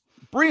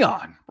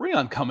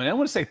coming in. I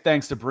want to say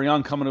thanks to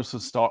Breon coming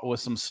with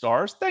some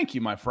stars. Thank you,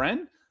 my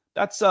friend.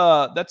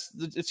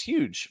 It's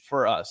huge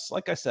for us.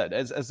 Like I said,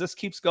 as this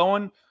keeps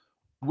going,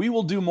 we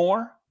will do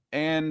more.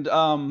 And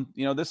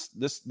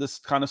this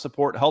kind of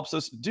support helps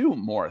us do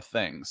more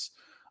things.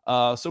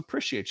 So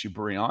appreciate you,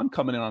 Breon,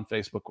 coming in on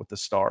Facebook with the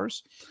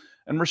stars.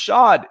 And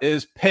Rashad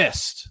is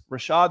pissed.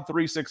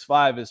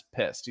 Rashad365 is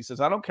pissed. He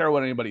says, I don't care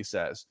what anybody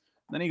says.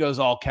 And then he goes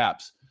all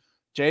caps.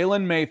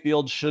 Jalen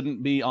Mayfield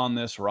shouldn't be on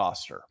this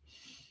roster.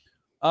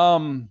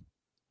 I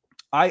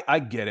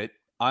get it.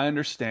 I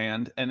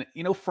understand. And,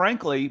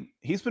 frankly,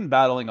 he's been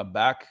battling a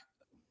back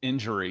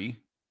injury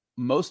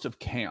most of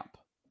camp.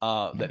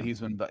 That he's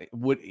been,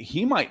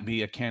 he might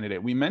be a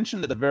candidate. We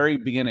mentioned at the very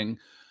beginning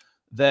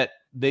that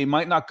they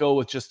might not go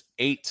with just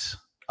 8.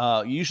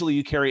 Usually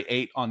you carry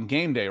 8 on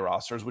game day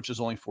rosters, which is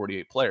only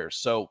 48 players.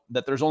 So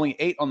that there's only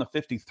 8 on the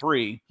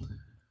 53,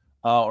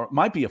 or it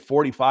might be a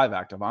 45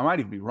 active. I might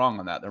even be wrong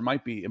on that. It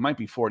might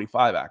be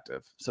 45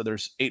 active. So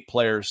there's 8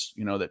 players,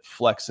 that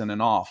flex in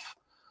and off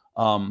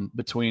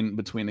between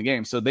the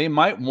games. So they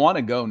might want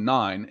to go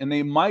 9, and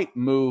they might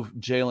move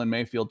Jalen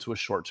Mayfield to a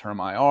short-term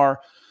IR.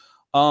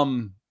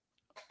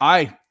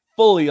 I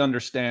fully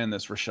understand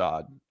this,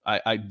 Rashad.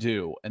 I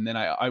do. And then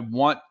I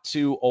want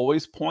to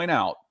always point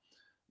out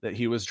that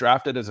he was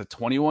drafted as a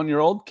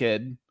 21-year-old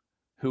kid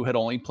who had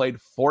only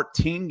played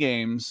 14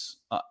 games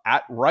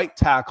at right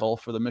tackle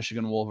for the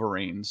Michigan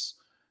Wolverines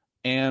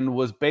and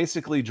was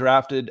basically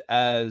drafted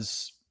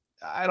as,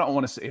 I don't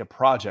want to say a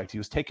project. He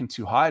was taken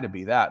too high to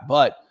be that,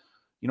 but,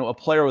 a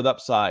player with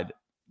upside.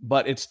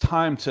 But it's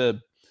time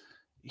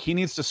he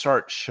needs to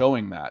start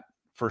showing that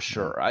for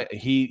sure.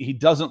 He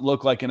doesn't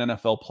look like an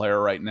NFL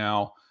player right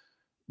now.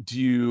 Do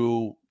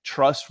you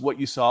trust what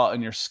you saw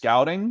in your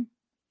scouting?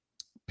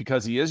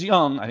 Because he is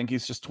young. I think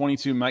he's just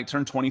 22, might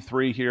turn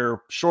 23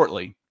 here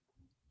shortly.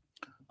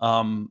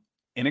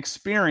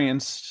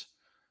 Inexperienced.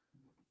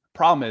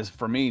 Problem is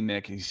for me,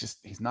 Nick,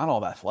 he's not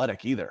all that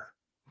athletic either.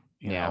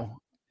 You know,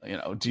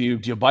 do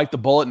you bite the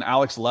bullet and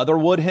Alex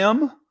Leatherwood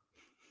him?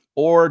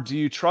 Or do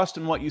you trust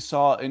in what you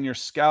saw in your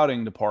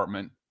scouting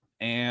department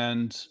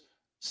and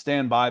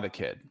stand by the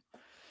kid?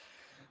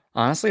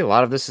 Honestly, a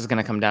lot of this is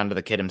going to come down to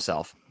the kid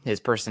himself, his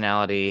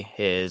personality,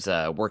 his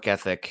work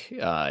ethic,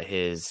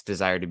 his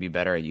desire to be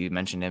better. You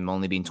mentioned him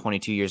only being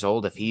 22 years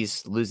old. If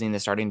he's losing the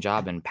starting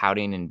job and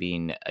pouting and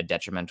being a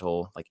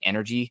detrimental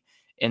energy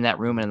in that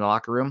room and in the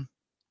locker room,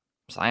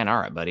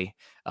 sayonara, buddy.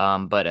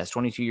 But as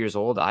 22 years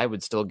old, I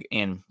would still,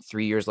 and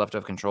 3 years left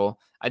of control,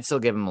 I'd still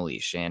give him a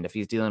leash. And if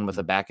he's dealing with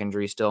a back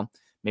injury still,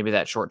 maybe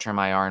that short-term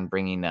IR and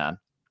bringing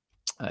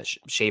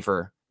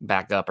Schaefer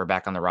back up or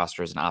back on the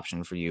roster is an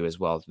option for you as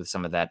well with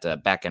some of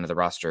that back end of the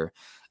roster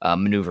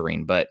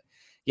maneuvering. But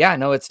yeah,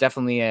 no, it's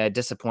definitely a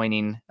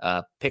disappointing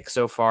pick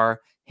so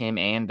far. Him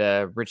and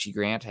Richie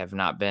Grant have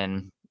not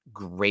been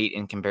great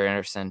in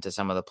comparison to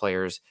some of the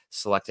players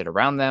selected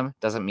around them.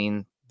 Doesn't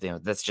mean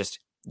that's just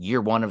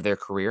year one of their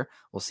career.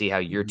 We'll see how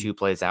year two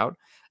plays out.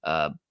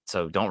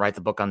 So don't write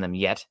the book on them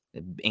yet.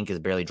 The ink is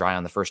barely dry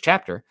on the first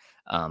chapter.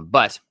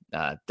 But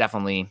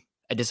definitely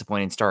a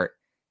disappointing start.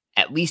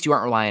 At least you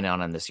aren't relying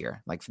on him this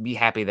year. Be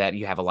happy that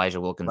you have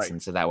Elijah Wilkinson.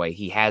 Right. So that way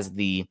he has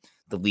the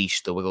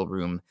leash, the wiggle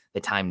room, the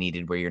time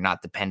needed where you're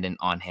not dependent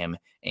on him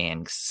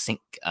and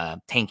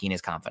tanking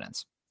his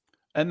confidence.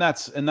 And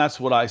that's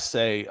what I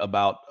say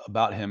about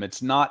him.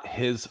 It's not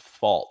his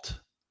fault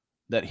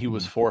that he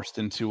was forced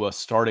into a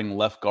starting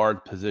left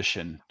guard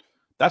position.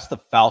 That's the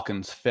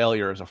Falcons'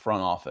 failure as a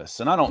front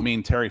office. And I don't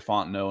mean Terry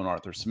Fontenot and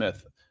Arthur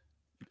Smith.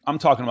 I'm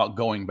talking about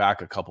going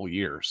back a couple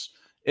years.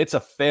 It's a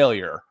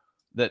failure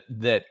that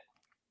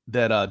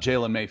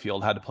Jalen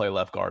Mayfield had to play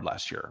left guard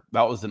last year.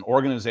 That was an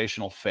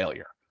organizational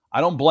failure.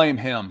 I don't blame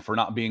him for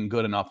not being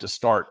good enough to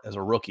start as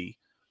a rookie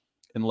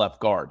in left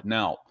guard.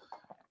 Now,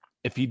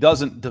 if he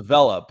doesn't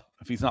develop,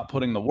 if he's not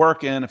putting the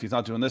work in, if he's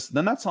not doing this,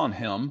 then that's on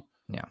him.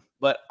 Yeah.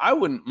 But I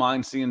wouldn't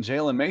mind seeing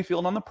Jalen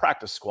Mayfield on the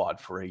practice squad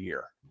for a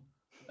year.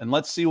 And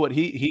let's see what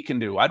he can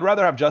do. I'd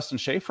rather have Justin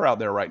Schaefer out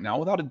there right now,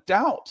 without a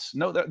doubt.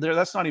 No,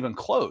 that's not even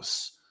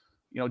close.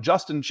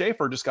 Justin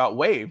Schaefer just got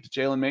waived.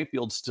 Jalen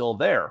Mayfield's still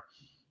there.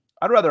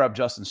 I'd rather have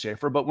Justin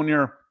Schaefer. But when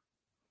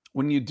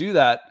you do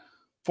that,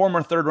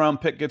 former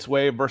third-round pick gets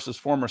waived versus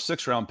former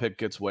sixth-round pick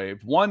gets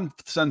waived. One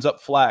sends up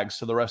flags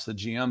to the rest of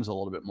the GMs a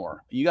little bit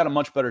more. You got a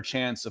much better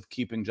chance of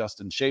keeping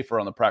Justin Schaefer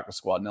on the practice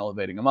squad and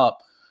elevating him up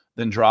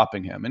than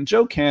dropping him. And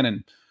Joe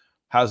Cannon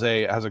has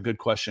a good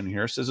question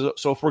here. Says,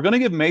 so if we're going to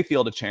give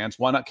Mayfield a chance,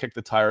 why not kick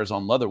the tires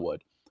on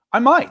Leatherwood? I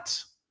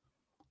might.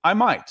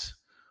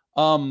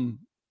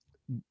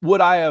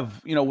 Would I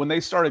have, when they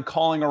started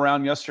calling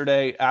around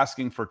yesterday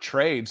asking for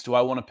trades, do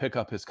I want to pick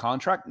up his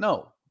contract?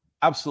 No,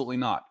 absolutely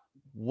not.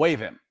 Waive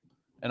him.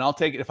 And I'll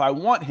take it. If I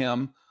want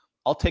him,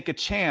 I'll take a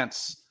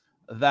chance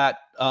that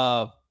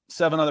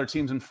 7 other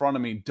teams in front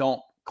of me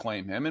don't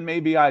claim him. And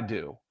maybe I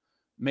do.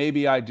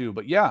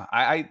 But yeah,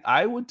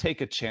 I would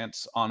take a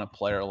chance on a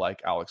player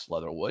like Alex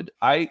Leatherwood.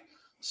 I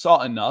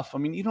saw enough. I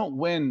mean, you don't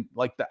win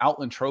the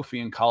Outland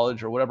Trophy in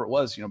college or whatever it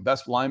was,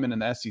 best lineman in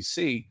the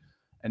SEC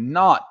and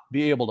not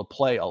be able to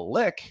play a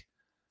lick.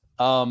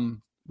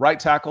 Right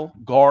tackle,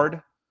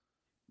 guard,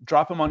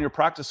 drop him on your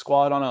practice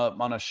squad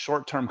on a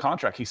short-term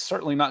contract. He's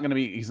certainly not going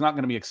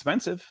to be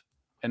expensive.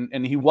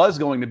 And he was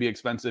going to be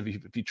expensive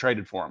if you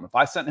traded for him. If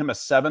I sent him a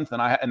 7th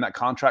and that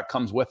contract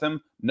comes with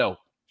him, no,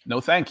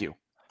 thank you.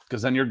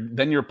 Because then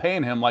you're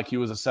paying him like he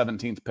was a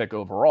 17th pick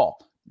overall.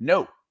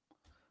 No.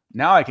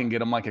 Now I can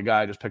get him like a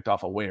guy I just picked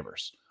off of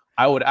waivers.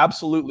 I would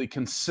absolutely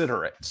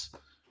consider it.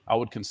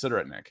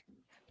 Nick.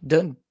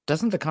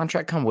 Doesn't the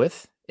contract come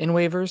with in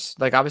waivers?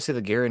 Obviously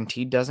the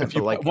guaranteed doesn't.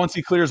 Once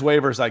he clears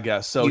waivers, I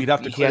guess. So he'd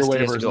have to clear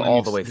waivers to go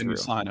all the way through.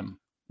 Sign him.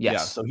 Yes. Yeah.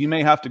 So he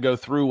may have to go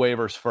through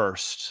waivers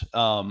first,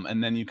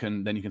 and then you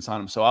can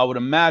sign him. So I would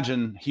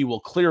imagine he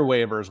will clear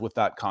waivers with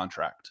that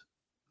contract.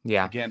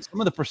 Yeah. Again, some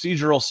of the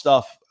procedural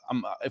stuff.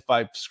 If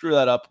I screw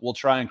that up, we'll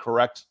try and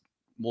correct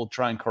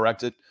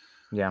it.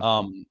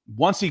 Yeah.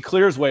 Once he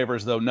clears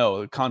waivers, though,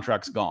 no, the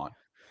contract's gone.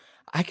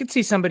 I could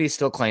see somebody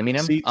still claiming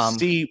him.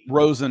 See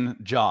Rosen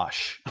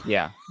Josh.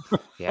 Yeah.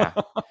 Yeah.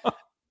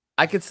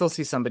 I could still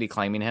see somebody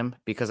claiming him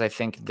because I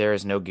think there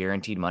is no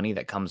guaranteed money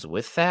that comes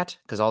with that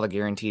because all the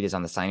guaranteed is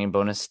on the signing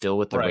bonus still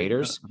with the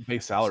Raiders.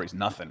 Base salary's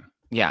nothing.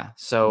 Yeah,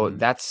 so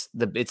it's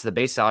the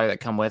base salary that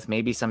come with.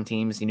 Maybe some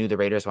teams, the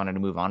Raiders wanted to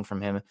move on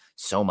from him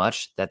so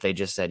much that they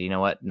just said, you know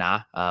what,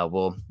 nah,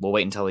 we'll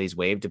wait until he's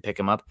waived to pick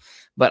him up.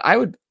 But I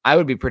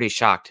would be pretty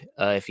shocked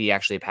if he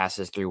actually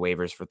passes through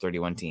waivers for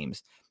 31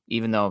 teams.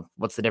 Even though,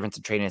 what's the difference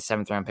in trading a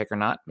 7th round pick or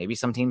not? Maybe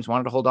some teams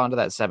wanted to hold on to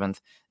that 7th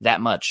that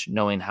much,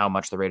 knowing how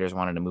much the Raiders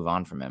wanted to move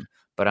on from him.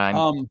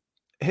 But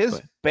his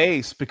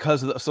base,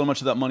 because so much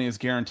of that money is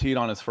guaranteed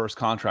on his first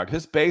contract,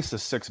 his base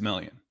is $6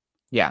 million.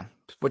 Yeah,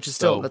 which is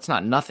still, that's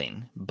not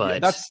nothing,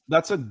 but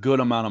that's a good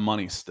amount of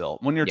money still.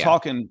 When you're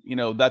talking,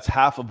 that's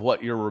half of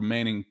what your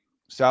remaining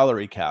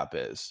salary cap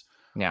is.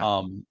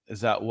 Yeah.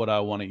 Is that what I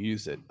want to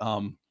use it?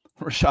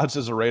 Rashad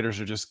says the Raiders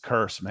are just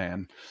cursed,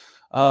 man.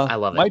 I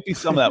love it. Might be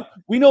some of that.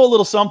 We know a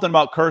little something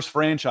about cursed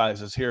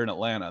franchises here in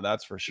Atlanta,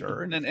 that's for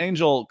sure. And then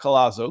Angel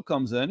Colazo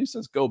comes in. He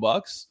says, "Go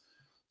Bucks."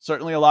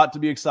 Certainly a lot to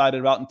be excited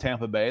about in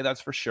Tampa Bay.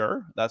 That's for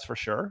sure.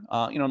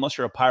 Unless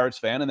you're a Pirates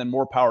fan, and then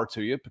more power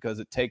to you, because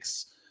it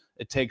takes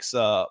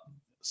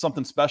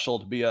something special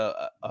to be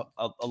a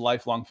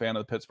lifelong fan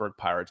of the Pittsburgh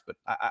Pirates. But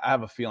I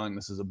have a feeling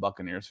this is a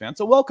Buccaneers fan.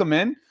 So welcome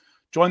in,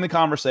 join the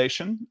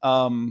conversation.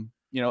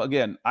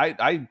 Again,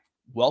 I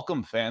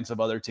welcome fans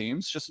of other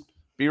teams. Just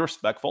be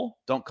respectful.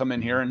 Don't come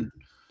in here and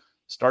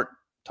start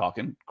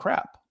talking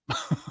crap.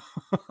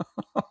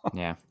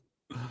 Yeah.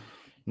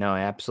 No,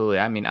 absolutely.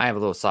 I mean, I have a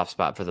little soft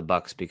spot for the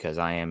Bucks because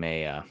I am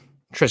a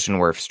Tristan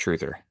Wirfs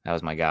truther. That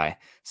was my guy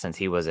since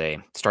he was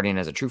starting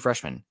as a true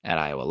freshman at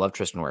Iowa. Love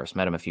Tristan Wirfs.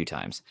 Met him a few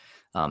times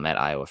at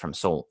Iowa from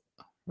Seoul.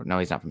 No,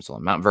 he's not from Seoul.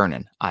 Mount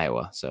Vernon,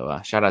 Iowa. So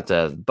shout out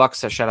to Bucks.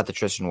 Shout out to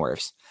Tristan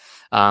Wirfs.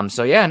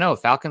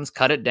 Falcons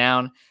cut it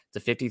down to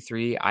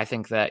 53. I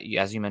think that,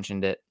 as you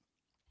mentioned it,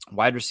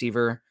 wide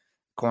receiver,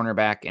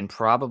 cornerback, and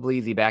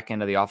probably the back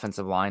end of the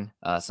offensive line.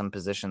 Some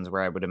positions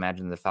where I would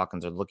imagine the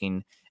Falcons are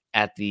looking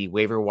at the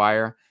waiver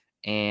wire,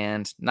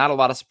 and not a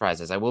lot of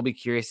surprises. I will be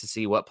curious to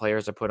see what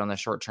players are put on the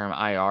short-term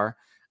IR.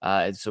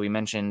 So we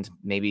mentioned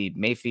maybe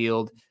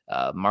Mayfield,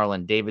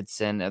 Marlon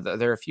Davidson.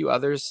 There are a few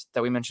others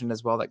that we mentioned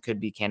as well that could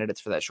be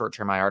candidates for that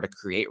short-term IR to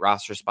create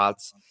roster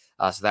spots.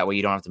 So that way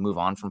you don't have to move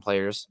on from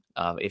players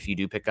if you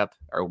do pick up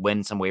or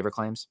win some waiver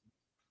claims.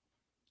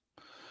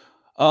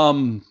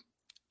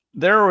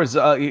 There was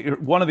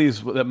one of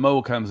these that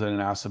Mo comes in and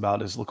asks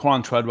about is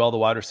Laquan Treadwell, the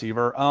wide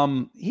receiver.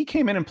 He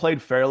came in and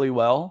played fairly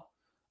well.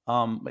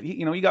 But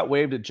he got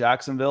waived at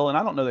Jacksonville, and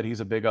I don't know that he's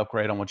a big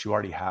upgrade on what you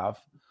already have.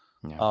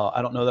 Yeah.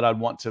 I don't know that I'd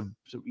want to,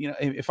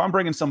 if I'm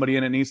bringing somebody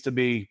in, it needs to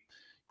be,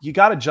 you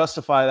got to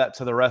justify that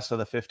to the rest of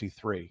the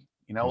 53.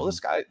 Well, this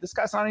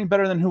guy's not any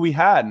better than who we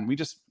had. And we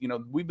just,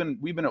 we've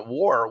been at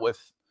war with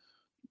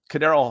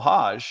Kadero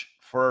Hodge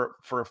for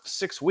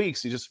 6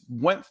 weeks. He just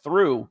went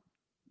through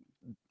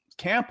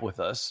camp with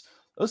us.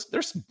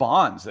 There's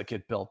bonds that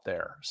get built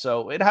there.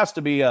 So it has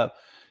to be a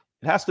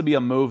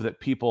move that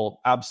people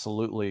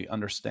absolutely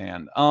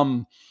understand.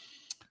 I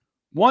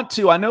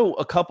know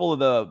a couple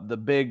of the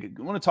big,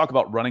 I want to talk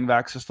about running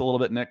backs just a little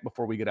bit, Nick,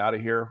 before we get out of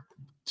here.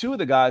 Two of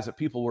the guys that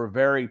people were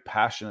very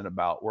passionate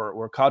about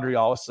were Kadri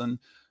Allison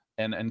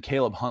and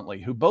Caleb Huntley,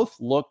 who both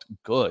looked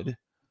good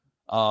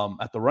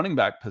at the running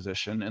back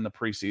position in the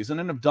preseason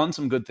and have done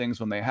some good things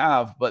when they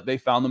have, but they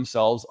found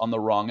themselves on the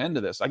wrong end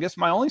of this. I guess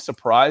my only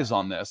surprise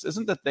on this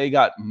isn't that they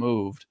got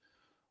moved,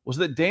 was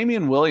that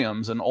Damian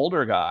Williams, an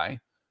older guy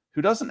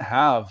who doesn't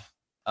have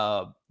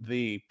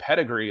the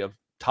pedigree of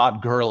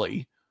Todd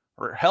Gurley,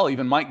 or hell,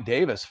 even Mike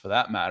Davis for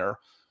that matter,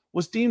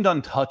 was deemed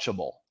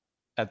untouchable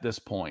at this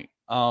point.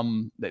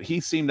 That he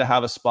seemed to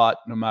have a spot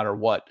no matter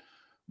what.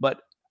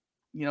 But,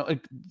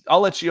 I'll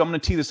let you, I'm going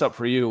to tee this up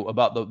for you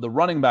about the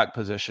running back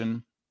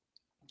position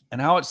and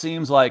how it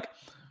seems like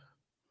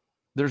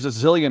there's a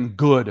zillion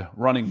good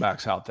running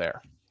backs out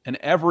there. And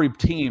every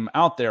team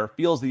out there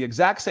feels the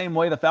exact same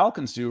way the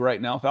Falcons do right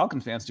now,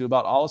 Falcons fans do,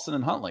 about Allison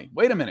and Huntley.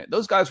 Wait a minute.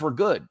 Those guys were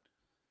good.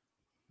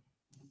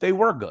 They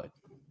were good.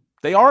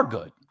 They are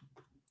good.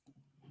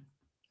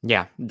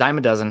 Yeah, dime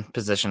a dozen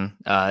position.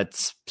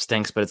 It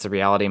stinks, but it's a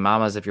reality.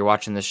 Mamas, if you're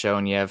watching this show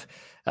and you have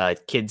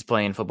kids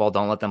playing football,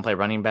 don't let them play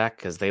running back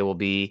because they will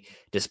be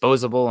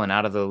disposable and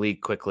out of the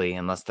league quickly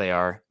unless they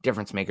are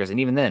difference makers. And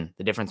even then,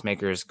 the difference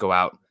makers go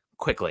out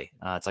quickly.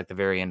 It's like the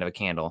very end of a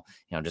candle,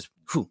 just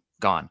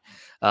gone.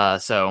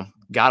 So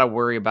got to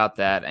worry about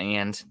that.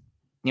 And,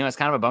 it's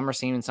kind of a bummer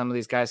seeing some of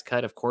these guys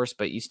cut, of course,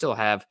 but you still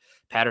have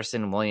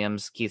Patterson,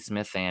 Williams, Keith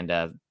Smith, and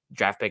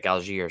draft pick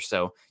Algier.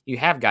 So you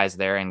have guys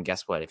there. And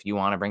guess what? If you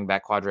want to bring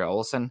back Quadri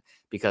Olson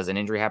because an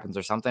injury happens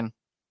or something,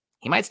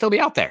 he might still be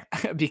out there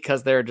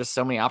because there are just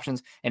so many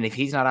options. And if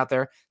he's not out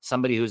there,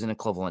 somebody who's an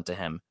equivalent to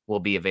him will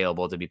be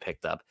available to be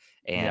picked up.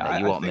 And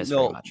you won't miss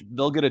very much.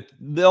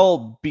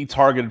 They'll be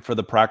targeted for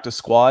the practice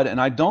squad. And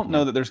I don't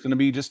know that there's going to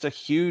be just a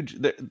huge,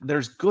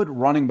 there's good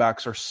running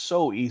backs are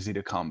so easy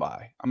to come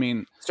by. I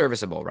mean,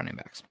 serviceable running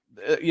backs.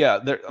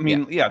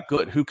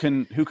 Good. Who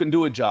can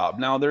do a job.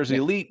 Now there's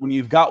elite. When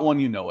you've got one,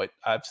 it.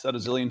 I've said a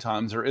zillion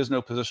times, there is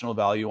no positional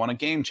value on a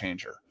game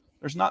changer.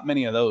 There's not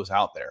many of those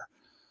out there.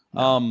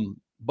 No.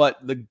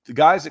 But the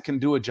guys that can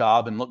do a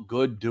job and look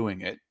good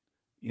doing it,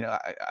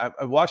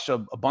 I watched a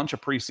bunch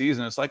of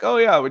preseason. It's like, oh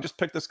yeah, we just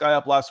picked this guy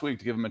up last week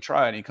to give him a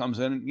try, and he comes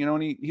in,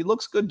 and he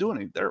looks good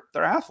doing it.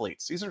 They're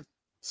athletes. These are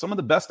some of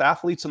the best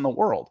athletes in the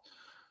world.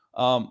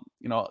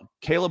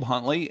 Caleb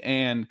Huntley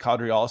and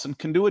Kadri Allison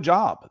can do a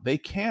job. They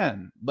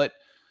can, but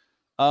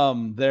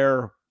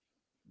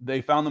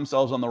they found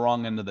themselves on the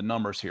wrong end of the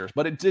numbers here.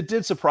 But it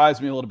did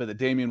surprise me a little bit that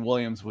Damian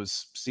Williams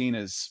was seen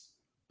as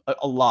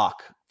a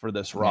lock for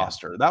this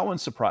roster. That one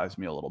surprised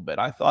me a little bit.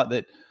 I thought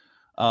that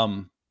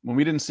when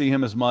we didn't see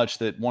him as much,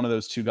 that one of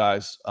those two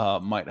guys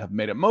might have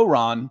made it.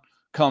 Moran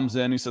comes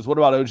in. He says, what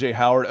about O.J.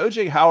 Howard?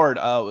 O.J. Howard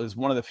is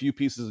one of the few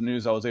pieces of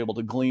news I was able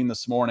to glean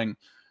this morning.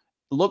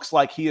 Looks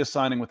like he is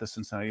signing with the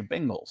Cincinnati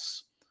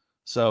Bengals.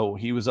 So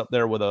he was up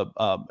there with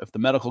if the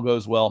medical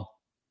goes well,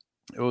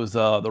 it was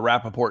the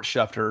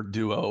Rappaport-Schefter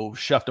duo,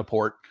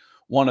 Scheftaport.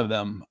 One of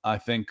them, I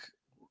think,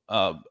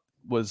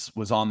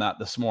 was on that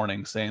this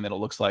morning, saying that it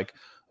looks like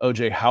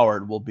O.J.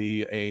 Howard will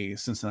be a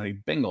Cincinnati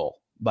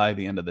Bengal by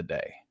the end of the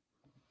day.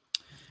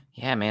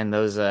 Yeah, man,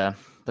 those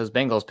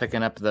Bengals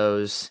picking up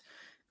those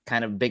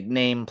kind of big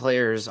name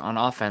players on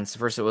offense.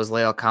 First it was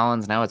La'el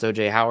Collins, now it's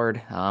O.J.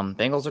 Howard.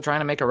 Bengals are trying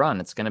to make a run.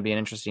 It's going to be an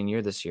interesting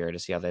year this year to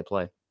see how they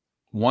play.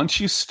 Once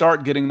you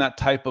start getting that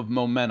type of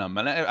momentum,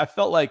 and I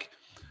felt like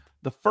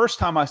the first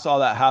time I saw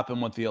that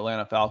happen with the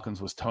Atlanta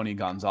Falcons was Tony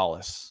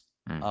Gonzalez.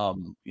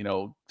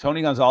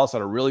 Tony Gonzalez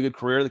had a really good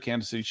career. The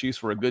Kansas City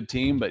Chiefs were a good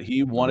team, but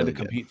he wanted to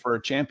compete for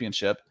a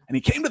championship, and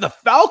he came to the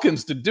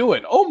Falcons to do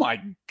it. Oh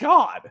my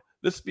God.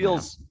 This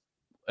feels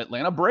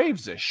Atlanta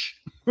Braves-ish.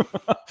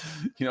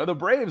 The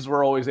Braves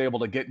were always able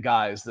to get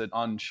guys that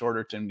on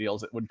shorter term deals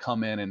that would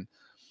come in and,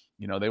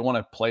 they want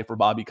to play for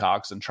Bobby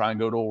Cox and try and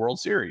go to a World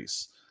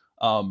Series.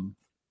 The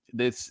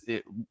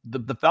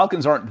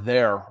Falcons aren't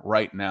there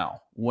right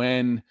now.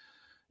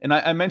 And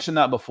I mentioned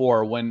that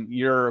before, when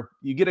you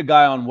get a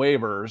guy on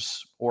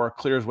waivers or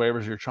clears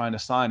waivers, you're trying to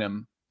sign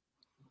him,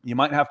 you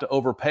might have to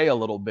overpay a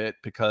little bit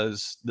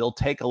because they'll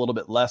take a little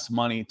bit less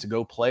money to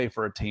go play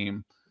for a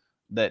team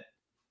that,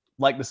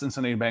 like the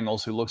Cincinnati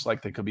Bengals, who looks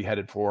like they could be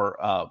headed for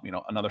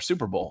another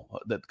Super Bowl,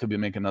 that could be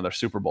making another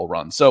Super Bowl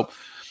run. So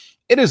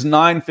it is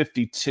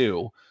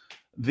 9:52.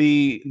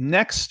 The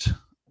next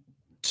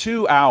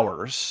 2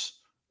 hours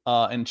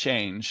and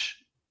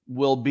change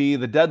will be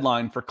the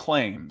deadline for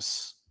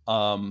claims.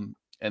 And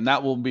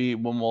that will be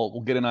when we'll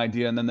get an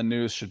idea, and then the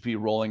news should be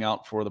rolling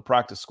out for the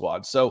practice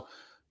squad. So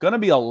going to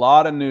be a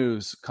lot of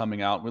news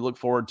coming out. We look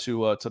forward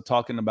to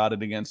talking about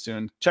it again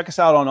soon. Check us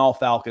out on All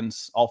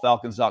Falcons,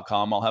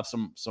 allfalcons.com. I'll have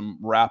some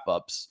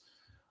wrap-ups.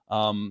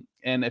 And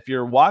if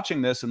you're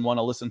watching this and want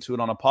to listen to it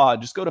on a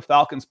pod, just go to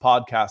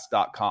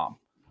falconspodcast.com.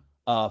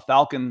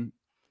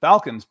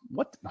 Falcons,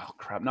 what? Oh,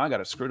 crap. Now I got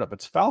it screwed up.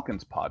 It's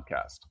Falcons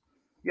Podcast.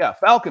 Yeah,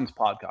 Falcons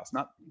Podcast,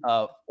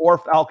 or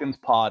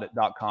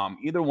falconspod.com.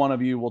 Either one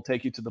of you will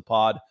take you to the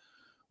pod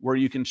where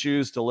you can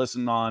choose to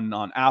listen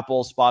on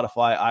Apple,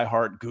 Spotify,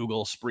 iHeart,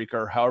 Google,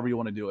 Spreaker, however you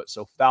want to do it.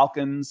 So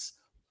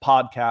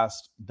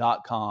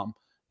falconspodcast.com.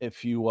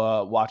 If you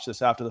watch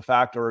this after the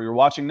fact, or you're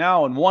watching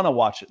now and want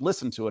to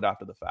listen to it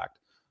after the fact,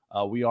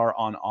 we are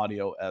on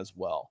audio as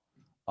well.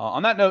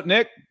 On that note,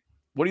 Nick,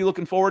 what are you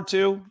looking forward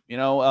to?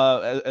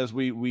 As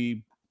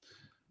we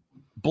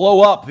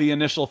blow up the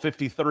initial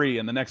 53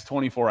 in the next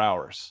 24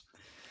 hours.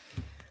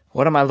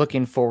 What am I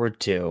looking forward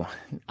to?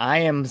 I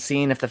am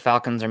seeing if the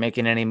Falcons are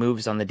making any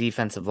moves on the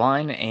defensive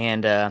line,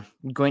 and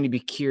going to be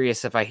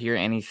curious if I hear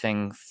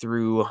anything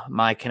through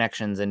my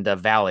connections in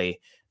Dove Valley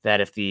that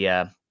if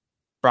the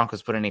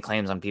Broncos put any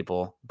claims on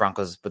people,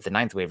 Broncos with the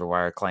 9th waiver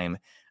wire claim,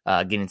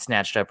 getting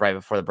snatched up right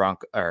before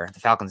the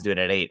Falcons do it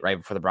at 8, right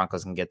before the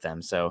Broncos can get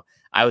them. So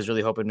I was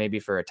really hoping maybe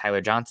for a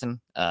Tyler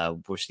Johnson,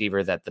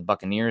 receiver that the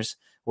Buccaneers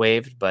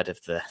waived. But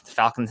if the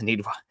Falcons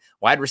need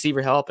wide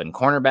receiver help and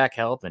cornerback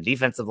help and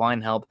defensive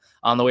line help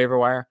on the waiver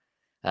wire,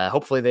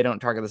 hopefully they don't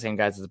target the same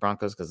guys as the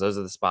Broncos, because those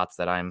are the spots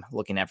that I'm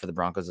looking at for the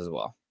Broncos as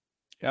well.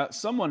 Yeah,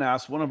 someone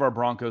asked, one of our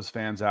Broncos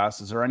fans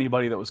asked, is there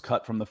anybody that was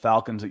cut from the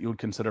Falcons that you would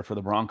consider for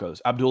the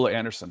Broncos? Abdullah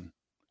Anderson.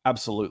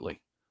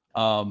 Absolutely.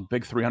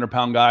 Big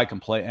 300-pound guy, can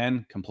play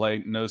end, can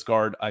play nose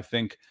guard. I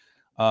think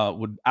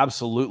would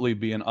absolutely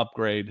be an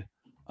upgrade.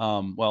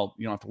 Well,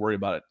 you don't have to worry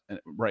about it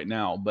right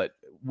now, but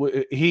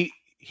he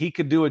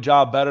could do a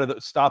job better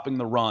at stopping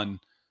the run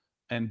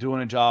and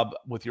doing a job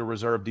with your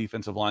reserve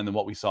defensive line than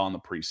what we saw in the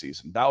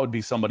preseason. That would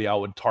be somebody I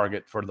would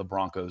target for the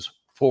Broncos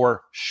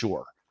for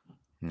sure.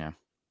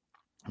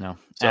 No,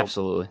 so,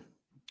 absolutely.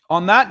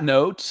 On that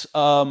note,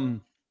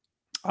 I'm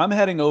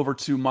heading over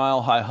to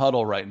Mile High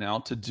Huddle right now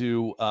to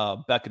do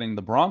Beckoning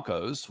the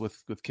Broncos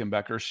with Kim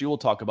Becker. She will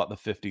talk about the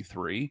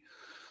 53.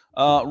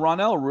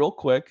 Ronell, real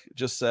quick,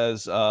 just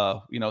says,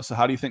 so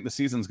how do you think the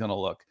season's going to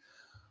look?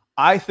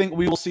 I think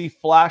we will see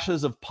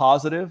flashes of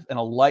positive and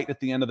a light at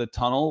the end of the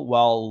tunnel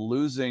while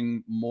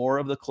losing more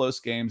of the close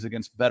games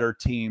against better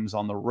teams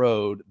on the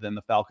road than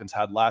the Falcons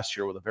had last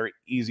year with a very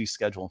easy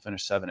schedule and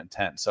finished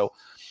 7-10. So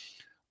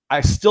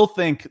I still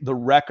think the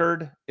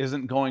record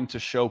isn't going to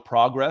show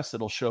progress.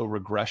 It'll show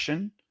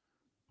regression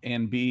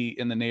and be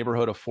in the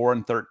neighborhood of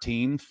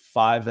 4-13,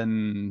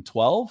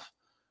 5-12.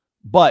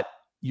 But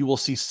you will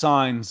see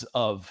signs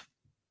of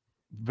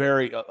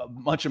very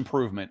much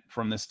improvement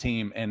from this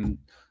team, and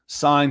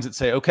signs that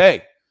say,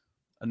 okay,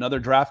 another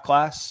draft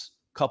class,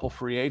 couple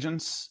free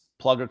agents,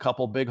 plug a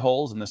couple big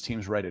holes, and this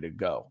team's ready to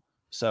go.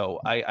 So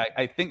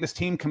I think this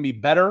team can be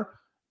better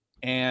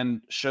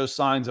and show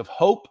signs of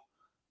hope,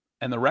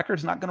 and the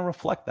record's not going to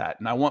reflect that.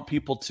 And I want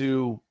people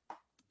to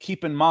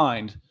keep in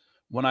mind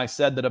when I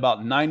said that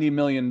about $90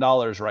 million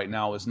right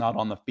now is not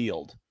on the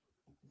field,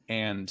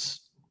 and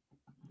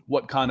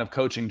what kind of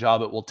coaching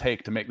job it will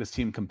take to make this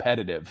team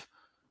competitive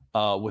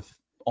with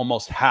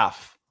almost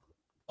half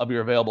of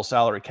your available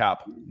salary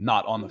cap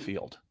not on the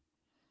field.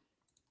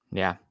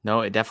 Yeah,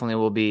 no, it definitely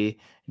will be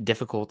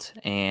difficult,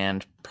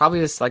 and probably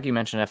this, like you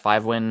mentioned, a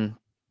 5-win,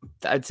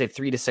 I'd say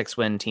 3 to 6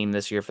 win team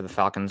this year for the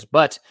Falcons,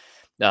 but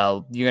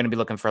you're going to be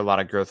looking for a lot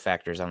of growth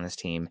factors on this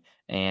team.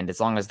 And as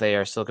long as they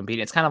are still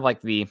competing, it's kind of like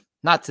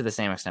not to the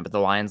same extent, but the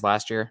Lions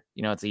last year,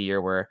 it's a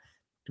year where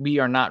we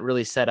are not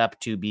really set up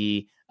to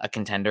be a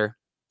contender.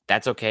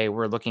 That's okay.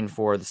 We're looking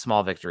for the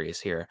small victories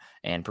here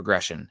and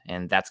progression,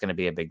 and that's going to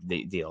be a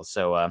big deal.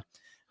 So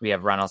we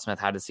have Ronald Smith.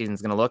 How the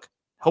season's going to look?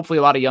 Hopefully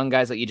a lot of young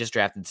guys that you just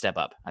drafted step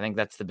up. I think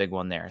that's the big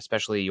one there,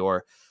 especially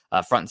your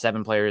front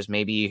 7 players.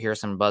 Maybe you hear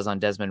some buzz on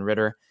Desmond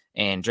Ridder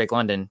and Drake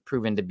London,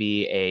 proven to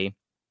be a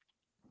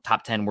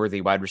top 10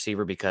 worthy wide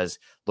receiver, because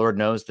Lord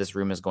knows this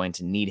room is going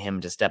to need him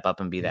to step up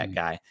and be that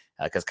guy,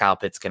 because Kyle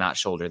Pitts cannot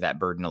shoulder that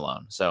burden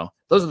alone. So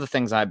those are the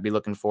things I'd be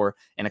looking for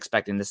and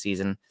expecting this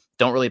season.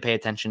 Don't really pay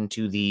attention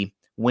to the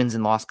wins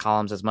and loss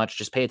columns as much.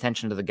 Just pay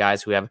attention to the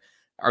guys who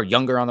are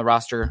younger on the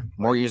roster,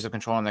 more years of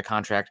control on their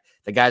contract,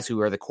 the guys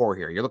who are the core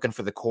here. You're looking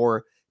for the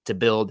core to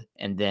build,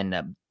 and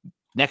then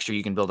next year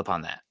you can build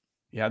upon that.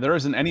 Yeah, there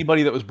isn't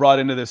anybody that was brought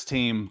into this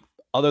team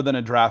other than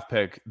a draft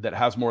pick that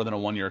has more than a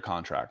 1-year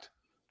contract.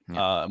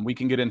 Yeah. We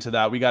can get into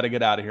that. We got to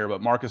get out of here,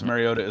 but Marcus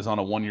Mariota is on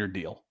a 1-year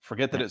deal.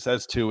 Forget that it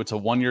says 2. It's a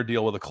 1-year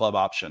deal with a club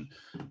option.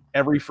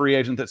 Every free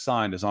agent that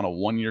signed is on a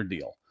 1-year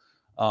deal.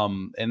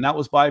 And that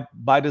was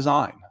by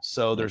design.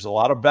 So there's a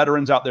lot of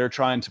veterans out there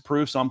trying to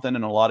prove something,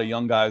 and a lot of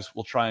young guys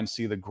will try and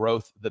see the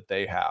growth that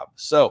they have.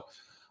 So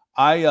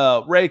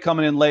Ray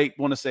coming in late,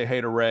 want to say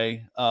hey to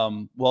Ray.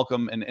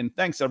 Welcome. And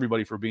thanks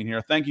everybody for being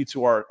here. Thank you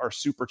to our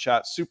Super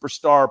Chat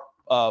superstar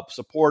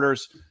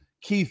supporters,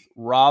 Keith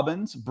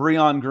Robbins,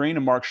 Breon Green,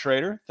 and Mark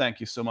Schrader. Thank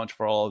you so much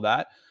for all of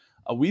that.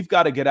 We've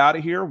got to get out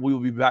of here. We will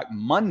be back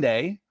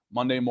Monday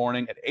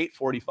morning at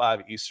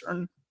 8:45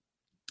 Eastern.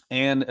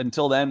 And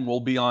until then,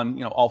 we'll be on,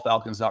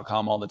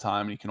 allfalcons.com all the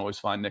time. You can always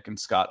find Nick and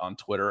Scott on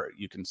Twitter.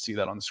 You can see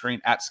that on the screen,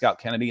 at Scout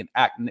Kennedy and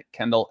at Nick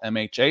Kendall,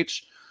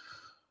 MHH.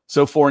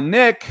 So for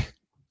Nick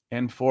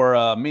and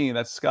for me,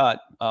 that's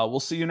Scott.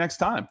 We'll see you next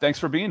time. Thanks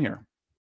for being here.